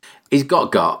end. He's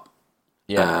got.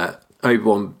 Yeah.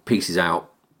 Obi-Wan pieces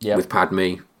out with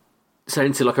Padme.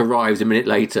 Senator arrives a minute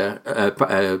later.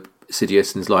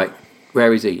 Sidious and's like,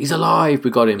 "Where is he? He's alive.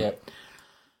 We got him." Yep.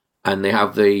 And they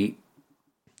have the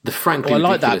frankly. I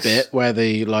like ridiculous, that bit where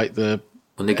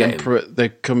when they get Emperor, they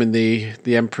come in the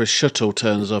Emperor's shuttle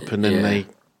turns up, and then they.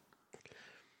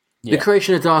 The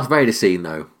creation of Darth Vader scene,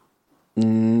 though.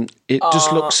 It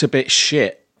just looks a bit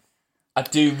shit. I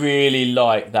do really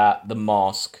like that, the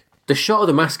mask. The shot of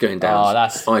the mask going down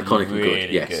that's iconic really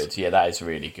and good. Yes. good. Yeah, that is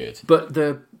really good. But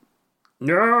the...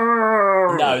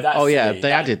 No, that's...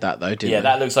 They added that, though, didn't they? Yeah,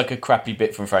 that looks like a crappy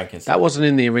bit from Frankenstein. That wasn't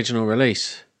in the original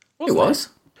release. It was.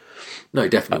 No,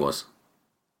 it definitely was.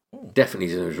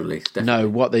 Definitely in the release. Definitely. No,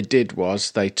 what they did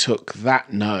was they took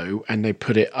that no and they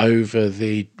put it over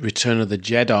the Return of the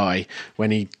Jedi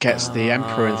when he gets the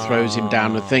Emperor and throws him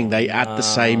down the thing. They add the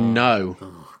same no.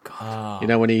 Oh, God. You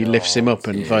know, when he lifts him up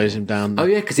and throws him down. Oh,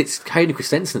 yeah, because it's Hayden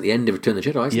Christensen at the end of Return of the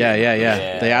Jedi, isn't it?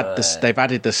 Yeah. They add this. They've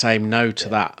added the same no to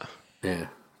that. Yeah.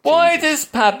 Why does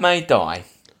Padme die?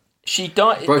 She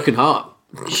died... Broken heart.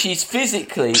 She's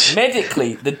medically,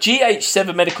 the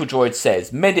GH7 medical droid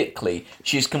says, medically,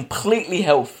 she's completely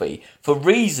healthy. For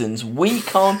reasons we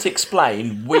can't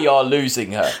explain, we are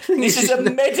losing her. This is a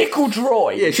medical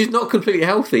droid. Yeah, she's not completely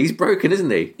healthy. He's broken,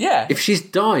 isn't he? Yeah. If she's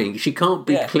dying, she can't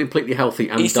be completely healthy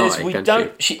and he die. Says we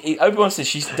don't. Obi-Wan says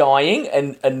she's dying,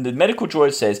 and the medical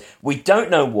droid says we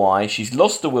don't know why. She's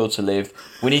lost the will to live.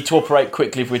 We need to operate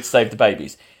quickly if we're to save the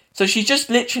babies. So she's just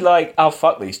literally like, "Oh,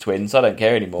 fuck these twins. I don't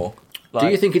care anymore." Do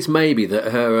you think it's maybe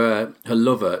that her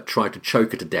lover tried to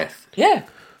choke her to death? Yeah.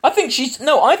 I think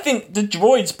I think the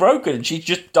droid's broken and she's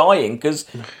just dying because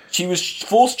she was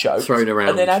force choked, thrown around,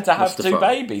 and then had to have two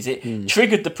babies. It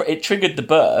triggered the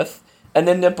birth, and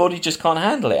then their body just can't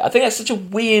handle it. I think that's such a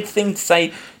weird thing to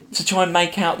say to try and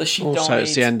make out that she died. Also,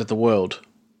 it's the end of the world.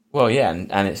 Well, yeah,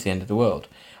 and it's the end of the world.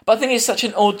 But I think it's such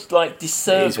an odd,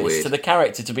 disservice to the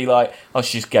character to be like, oh,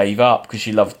 she just gave up because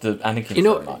she loved the Anakin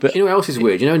so much. But you know what else is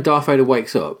weird? You know when Darth Vader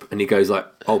wakes up and he goes like,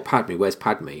 "Oh, Padme, where's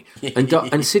Padme?" And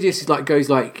Sidious is like, goes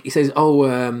like, he says, "Oh,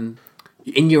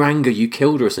 in your anger, you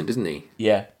killed her," or something, doesn't he?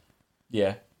 Yeah.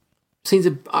 Seems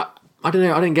I don't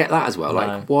know. I don't get that as well. No.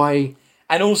 Like, why?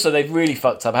 And also, they've really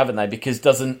fucked up, haven't they? Because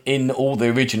in all the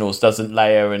originals, doesn't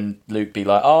Leia and Luke be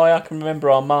like, "Oh, I can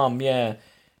remember our mum," yeah.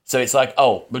 So it's like,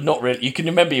 oh, but not really. You can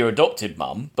remember your adopted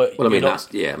mum, but Well, I mean,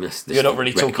 that's you're not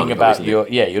really talking about your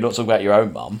you're not talking about your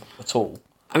own mum at all.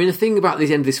 I mean, the thing about the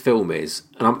end of this film is,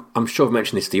 and I'm sure I've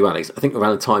mentioned this to you, Alex. I think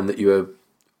around the time that you were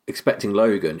expecting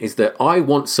Logan, is that I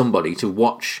want somebody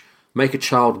to make a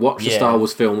child watch the Star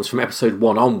Wars films from Episode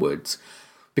 1 onwards,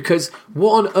 because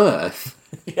what on earth?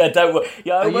 I don't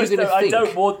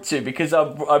want to because I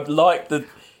like the.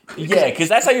 Yeah, because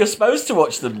that's how you're supposed to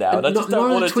watch them now, and I just don't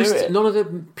want to do it. None of the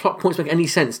plot points make any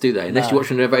sense, do they? Unless you watch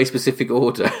them in a very specific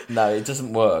order. No, it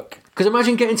doesn't work. Because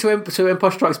imagine getting to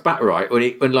Empire Strikes Back, right?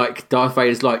 When like Darth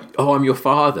Vader's like, "Oh, I'm your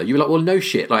father." You're like, "Well, no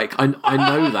shit." Like I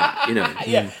know that, you know.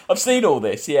 Yeah, I've seen all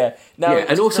this. Yeah, no. Yeah,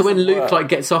 and also when Luke work.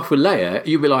 Gets off with Leia,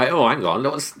 you'll be like, "Oh, hang on,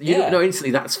 you don't know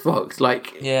instantly that's fucked."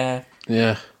 Like, yeah.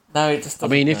 No, it just. I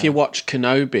mean, if you watch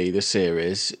Kenobi, the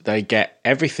series, they get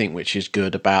everything which is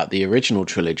good about the original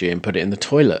trilogy and put it in the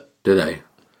toilet. Do they?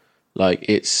 Like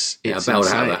it's insane.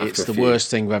 It's the worst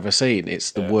thing I've ever seen.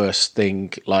 It's the worst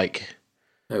thing. Like,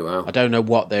 oh wow, I don't know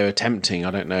what they're attempting.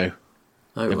 I don't know.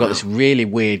 They've got this really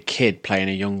weird kid playing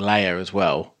a young Leia as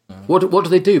well. What do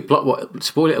they do?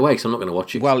 Spoil it away, because I'm not going to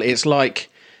watch it. Well, it's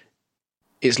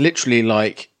literally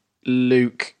like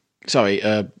Luke. Sorry,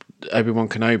 Obi-Wan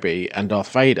Kenobi and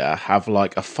Darth Vader have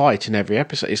like a fight in every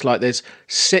episode. It's like there's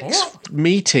 6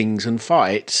 meetings and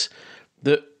fights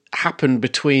that happen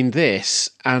between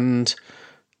this and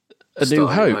A New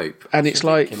Hope. And it's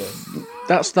ridiculous. Like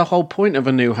that's the whole point of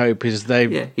A New Hope is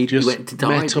they just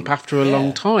met up after a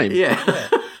long time. Yeah.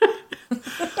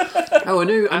 Oh, I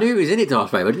knew he was in it,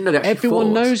 Darth Vader. I didn't know that.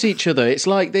 Everyone knows each other. It's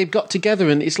like they've got together,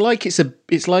 and it's like it's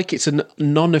a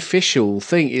non-official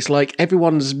thing. It's like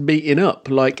everyone's meeting up.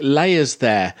 Like Leia's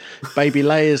there, baby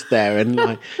Leia's there, and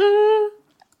like,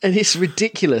 and it's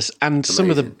ridiculous. And some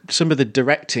of the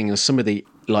directing and some of the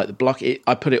the block.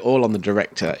 I put it all on the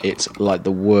director. It's like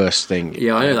the worst thing.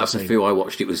 Yeah, I know that's the film I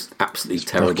watched. It was absolutely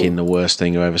terrible. Fucking the worst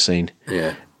thing I've ever seen.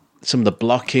 Yeah, some of the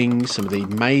blocking, some of the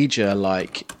major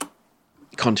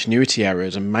continuity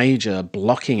errors and major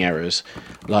blocking errors,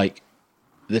 like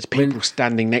there's people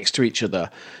standing next to each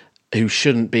other who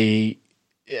shouldn't be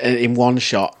in one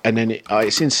shot, and then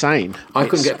it's insane.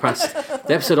 Couldn't get past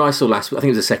the episode I saw last. I think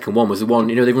it was the second one. Was the one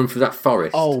they run through that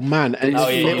forest? Oh man, and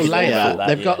little Leia,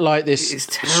 they've got like this. It's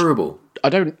terrible. I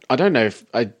don't know if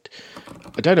I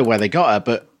don't know where they got her,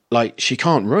 but like she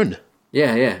can't run.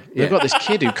 Yeah. They've got this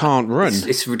kid who can't run.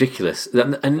 It's ridiculous.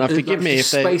 And now, forgive me if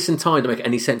space and time don't make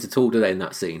any sense at all, do they? In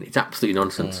that scene, it's absolutely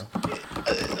nonsense.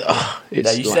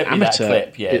 It's you sent me that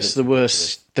clip. Yeah, it's the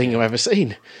worst thing I've ever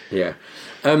seen. Yeah.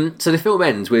 So the film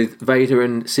ends with Vader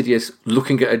and Sidious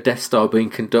looking at a Death Star being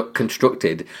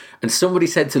constructed, and somebody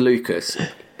said to Lucas,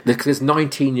 "There's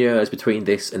 19 years between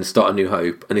this and Start a New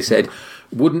Hope," and he said,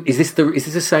 "Is this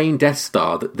the same Death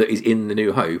Star that is in the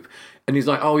New Hope?" And he's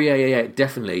like, "Oh yeah,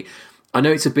 definitely. I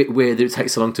know it's a bit weird that it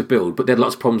takes so long to build, but they had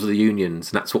lots of problems with the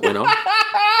unions, and that's what went on."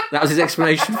 That was his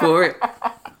explanation for it.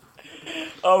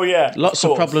 Oh yeah, lots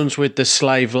of problems with the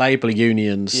slave labour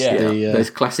unions. Yeah, there's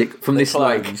classic from this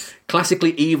clones.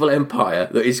 Classically evil empire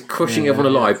that is crushing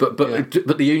everyone alive, but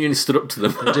the union stood up to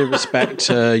them. They do respect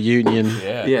union.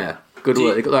 Yeah, good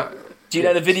work. They got that. Do you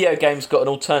know the video game's got an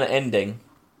alternate ending?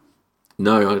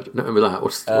 No, I don't remember that.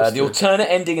 What's the alternate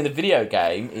ending in the video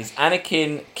game is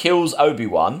Anakin kills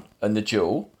Obi-Wan and the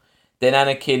duel. Then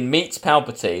Anakin meets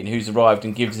Palpatine, who's arrived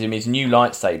and gives him his new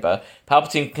lightsaber.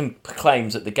 Palpatine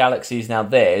claims that the galaxy is now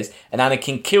theirs, and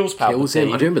Anakin kills Palpatine. Kills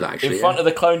him. I do remember that, actually. In front of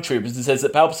the clone troopers and says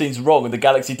that Palpatine's wrong and the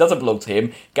galaxy doesn't belong to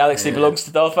him. Galaxy belongs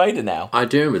to Darth Vader now. I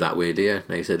do remember that weird, yeah.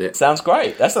 They said it. Sounds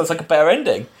great. That sounds like a better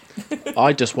ending.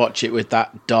 I just watch it with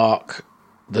that dark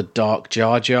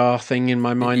Jar Jar thing in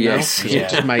my mind now. It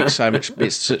just makes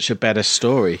it's such a better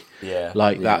story. Yeah.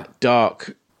 That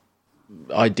dark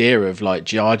idea of like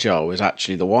Jar Jar was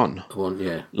actually the one. The one,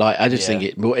 yeah. Like I just think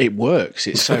it works.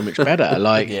 It's so much better.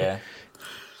 Like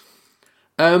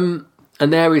and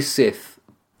there is Sith.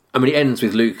 I mean, it ends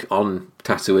with Luke on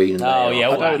Tatooine. And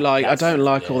I don't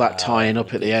like all that tying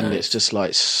up at the end. It's just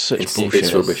like such bullshit.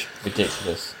 It's rubbish.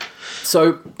 Ridiculous.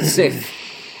 So Sith.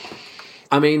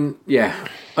 I mean, yeah.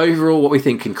 overall, what are we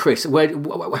thinking, Chris?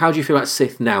 How do you feel about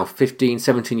Sith now, 15,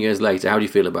 17 years later? How do you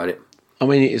feel about it? I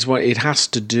mean, it's what it has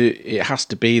to do. It has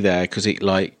to be there because it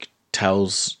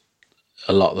tells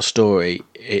a lot of the story.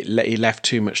 He left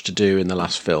too much to do in the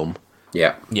last film.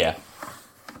 Yeah.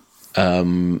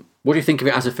 What do you think of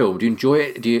it as a film? Do you enjoy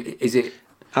it? Is it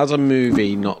as a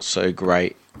movie not so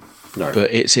great? No,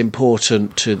 but it's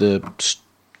important to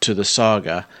the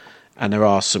saga, and there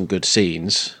are some good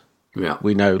scenes. Yeah,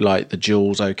 we know like the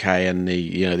duel's okay, and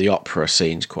the opera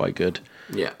scene's quite good.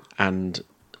 Yeah, and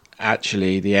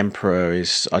actually the Emperor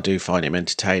I do find him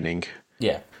entertaining.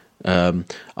 Yeah.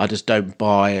 I just don't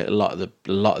buy a lot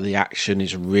of the action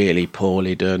is really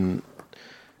poorly done.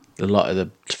 A lot of the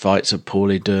fights are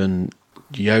poorly done.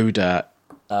 Yoda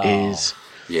is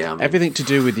everything to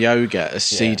do with Yoda as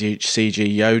CG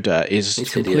Yoda is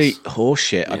complete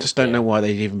horseshit. I just don't know why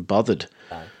they even bothered.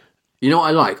 You know what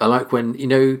I like? I like when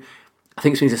I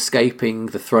think he's escaping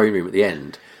the throne room at the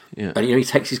end. Yeah. And he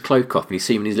takes his cloak off and you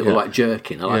see him in his little like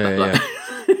jerkin. I like that. Like,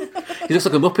 he looks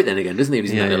like a Muppet then again, doesn't he?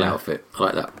 With his little outfit. I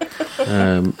like that.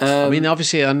 I mean,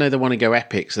 obviously, I know they want to go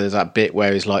epic, so there's that bit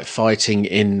where he's like fighting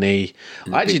in the.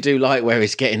 I actually do like where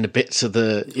he's getting the bits of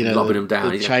the lobbing them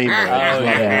down, the chamber.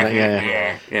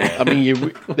 I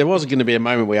mean, there was going to be a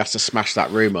moment where he has to smash that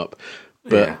room up,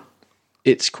 but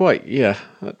it's quite. I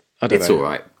don't know. It's all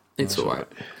right. It's all right.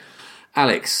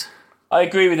 Alex, I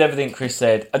agree with everything Chris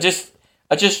said. I just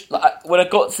when I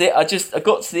got to it, I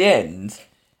got to the end.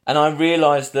 And I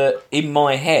realised that in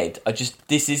my head,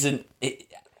 this isn't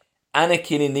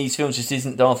Anakin in these films. Just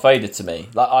isn't Darth Vader to me.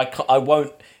 Like I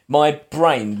won't. My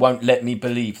brain won't let me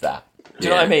believe that. Do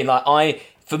you know what I mean? Like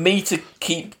for me to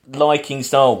keep liking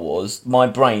Star Wars, my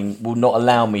brain will not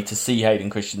allow me to see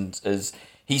Hayden Christensen as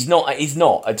he's not. He's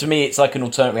not. To me, it's like an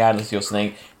alternate reality or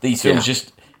something. These films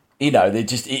just.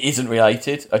 it isn't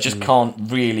related. I just can't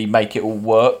really make it all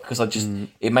work because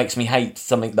it makes me hate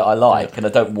something that I like, and I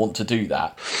don't want to do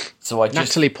that. So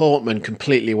Natalie Portman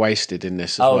completely wasted in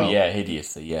this as well. Oh yeah,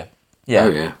 hideously, yeah. Oh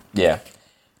yeah. Yeah.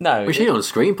 No, she's on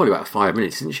screen probably about 5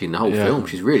 minutes, isn't she? In the whole film,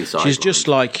 she's really sidelined.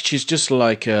 She's just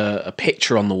like a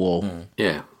picture on the wall.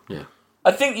 Yeah.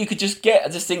 I think you could just get. I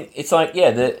just think it's like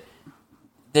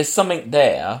there's something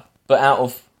there, but out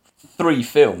of 3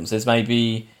 films, there's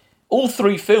maybe. All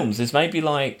 3 films, there's maybe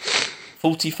like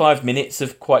 45 minutes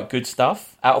of quite good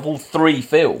stuff. Out of all 3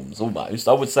 films, almost,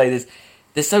 I would say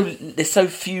there's so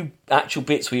few actual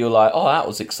bits where you're like, oh, that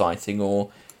was exciting, or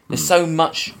there's so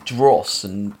much dross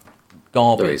and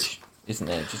garbage, isn't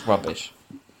there? Just rubbish.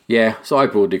 Yeah, so I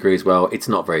broadly agree as well. It's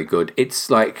not very good. It's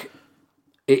like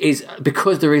it is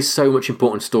because there is so much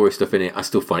important story stuff in it. I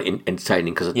still find it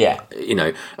entertaining because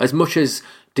as much as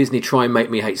Disney try and make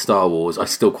me hate Star Wars, I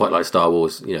still quite like Star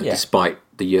Wars, despite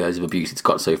the years of abuse it's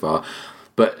got so far.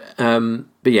 But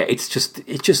yeah, it's just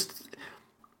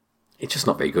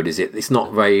not very good, is it? It's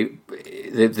not very.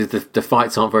 The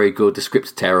fights aren't very good. The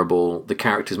script's terrible. The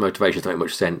characters' motivations don't make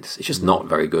much sense. It's just not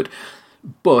very good.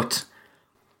 But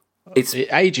it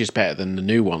ages better than the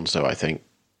new ones, though. I think.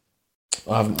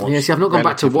 I haven't watched. Yeah, see, I've not gone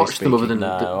back to watch them other than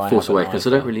the Force Awakens. I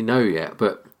don't really know yet,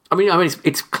 but. I mean,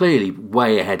 it's clearly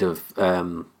way ahead of.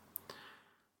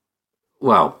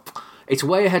 It's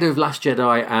way ahead of Last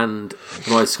Jedi and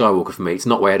Rise of Skywalker for me. It's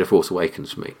not way ahead of Force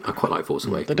Awakens for me. I quite like Force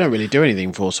Awakens. They don't really do anything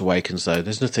in Force Awakens though.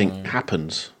 There's nothing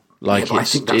happens. Like I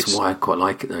think that's why I quite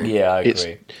like it though. Yeah, I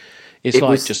agree. It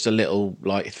was just a little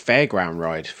like fairground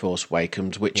ride, Force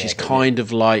Awakens, which is kind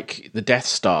of like the Death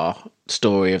Star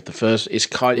story of the first. It's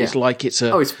kind. It's like it's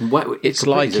a. It's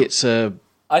like it's a.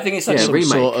 I think it's like some remake.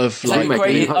 Sort of like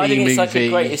I think it's like a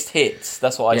greatest hits.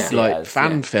 That's what I see like it as.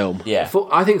 fan film. Yeah,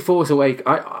 I think Force Awakens.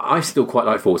 I still quite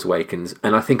like Force Awakens,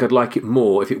 and I think I'd like it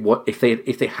more if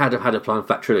they had had a plan for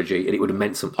that trilogy, and it would have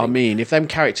meant something. I mean, if them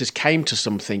characters came to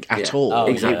something at all,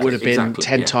 it would have been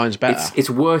 10 times better. It's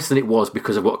worse than it was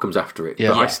because of what comes after it.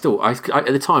 Yeah. But I at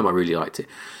the time I really liked it.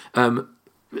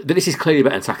 But this is clearly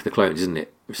better than Attack of the Clones, isn't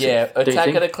it? Yeah,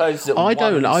 Attack of the Clones. I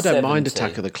don't mind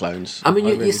Attack of the Clones. I mean,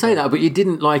 you say that, but you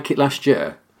didn't like it last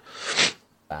year.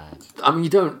 Bad. I mean, you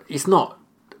don't. It's not.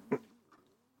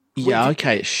 Yeah,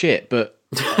 okay, it's shit, but.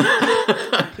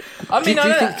 I mean,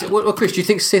 Chris, do you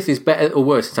think Sith is better or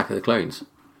worse than Attack of the Clones?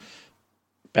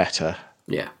 Better.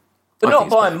 Yeah, but not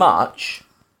by much.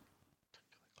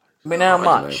 I mean, how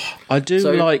much? I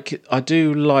do like. I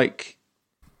do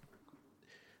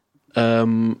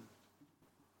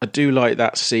like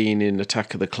that scene in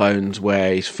Attack of the Clones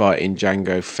where he's fighting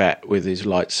Jango Fett with his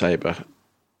lightsaber.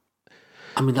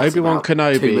 I mean, Obi-Wan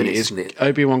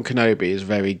Kenobi is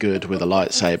very good with a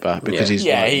lightsaber because he's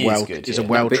a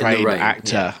well-trained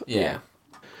actor. Yeah.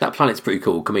 That planet's pretty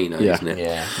cool, Camino, isn't it?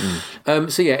 Yeah.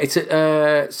 So yeah, it's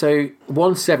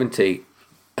 170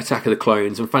 Attack of the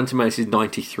Clones, and Phantom Menace is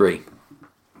 93.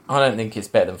 I don't think it's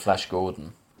better than Flash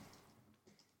Gordon.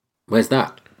 Where's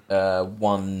that?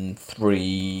 1,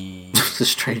 3... It's a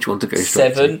strange one to go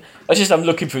straight 7. I'm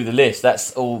looking through the list.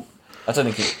 That's all. I don't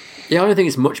think it. Yeah, I don't think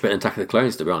it's much better than Attack of the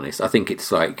Clones, to be honest. I think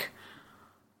it's like,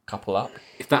 Couple up.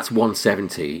 if that's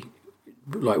 170,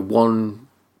 like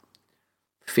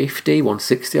 150,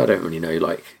 160, I don't really know.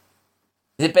 Like,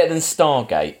 Is it better than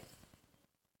Stargate?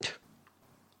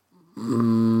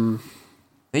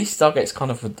 These Stargate's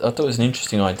kind of. I thought it was an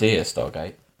interesting idea,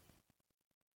 Stargate.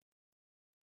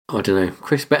 I don't know.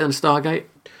 Chris, better than Stargate?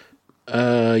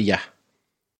 Yeah.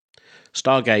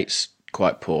 Stargate's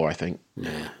quite poor, I think.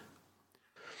 Yeah.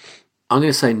 I'm going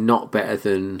to say not better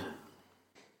than...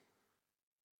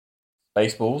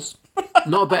 Baseballs?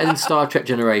 Not better than Star Trek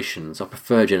Generations. I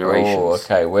prefer Generations. Oh,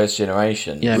 okay. Where's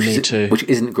Generations? Yeah, me too. Which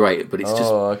isn't great, but it's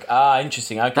just...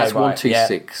 Interesting. Okay, that's right.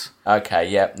 126. Yeah. Okay,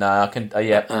 yep. No, I can...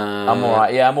 I'm all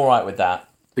right. Yeah, I'm all right with that.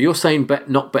 But you're saying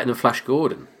not better than Flash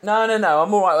Gordon. No.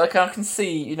 I'm all right. Like, I can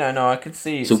see... I can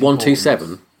see... So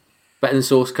 127? Better than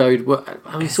Source Code? Well,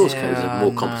 I mean, Source Code is a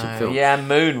more competent film. Yeah,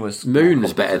 Moon was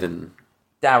better than...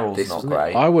 Daryl's not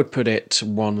great. I would put it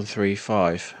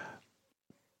 135.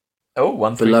 Oh,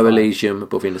 135. Below Elysium,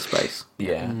 Above Inner Space.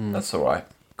 Yeah, that's all right.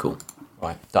 Cool.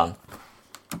 Right, done.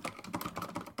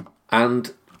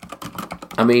 And,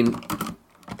 I mean,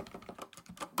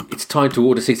 it's time to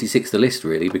Order 66 the list,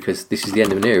 really, because this is the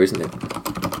end of an era, isn't it?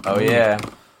 Oh, yeah.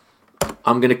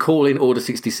 I'm going to call in Order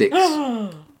 66.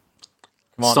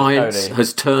 Science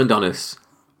has turned on us.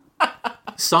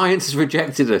 Science has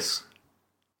rejected us.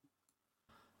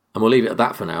 And we'll leave it at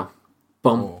that for now.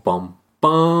 Bum, bum,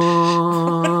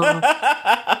 bum.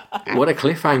 What a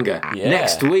cliffhanger. Yeah.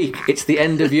 Next week, it's the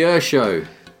end of year show.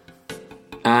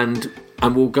 And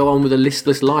we'll go on with a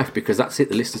listless life, because that's it.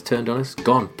 The list has turned on us.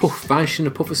 Gone. Poof. Vanished in a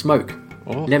puff of smoke.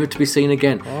 Never to be seen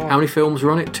again. How many films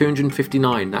were on it?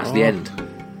 259. That's the end.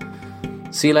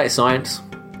 See you later, Science.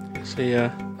 See ya.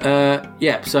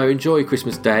 So enjoy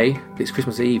Christmas Day. It's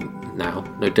Christmas Eve now.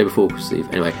 No, day before Christmas Eve.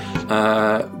 Anyway,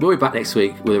 we'll be back next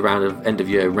week with a round of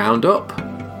end-of-year roundup.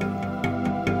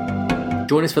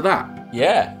 Join us for that.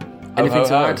 Yeah. Anything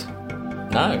to add?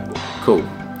 No. Cool.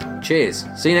 Cheers.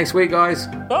 See you next week, guys.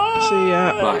 Bye. See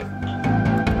ya. Bye.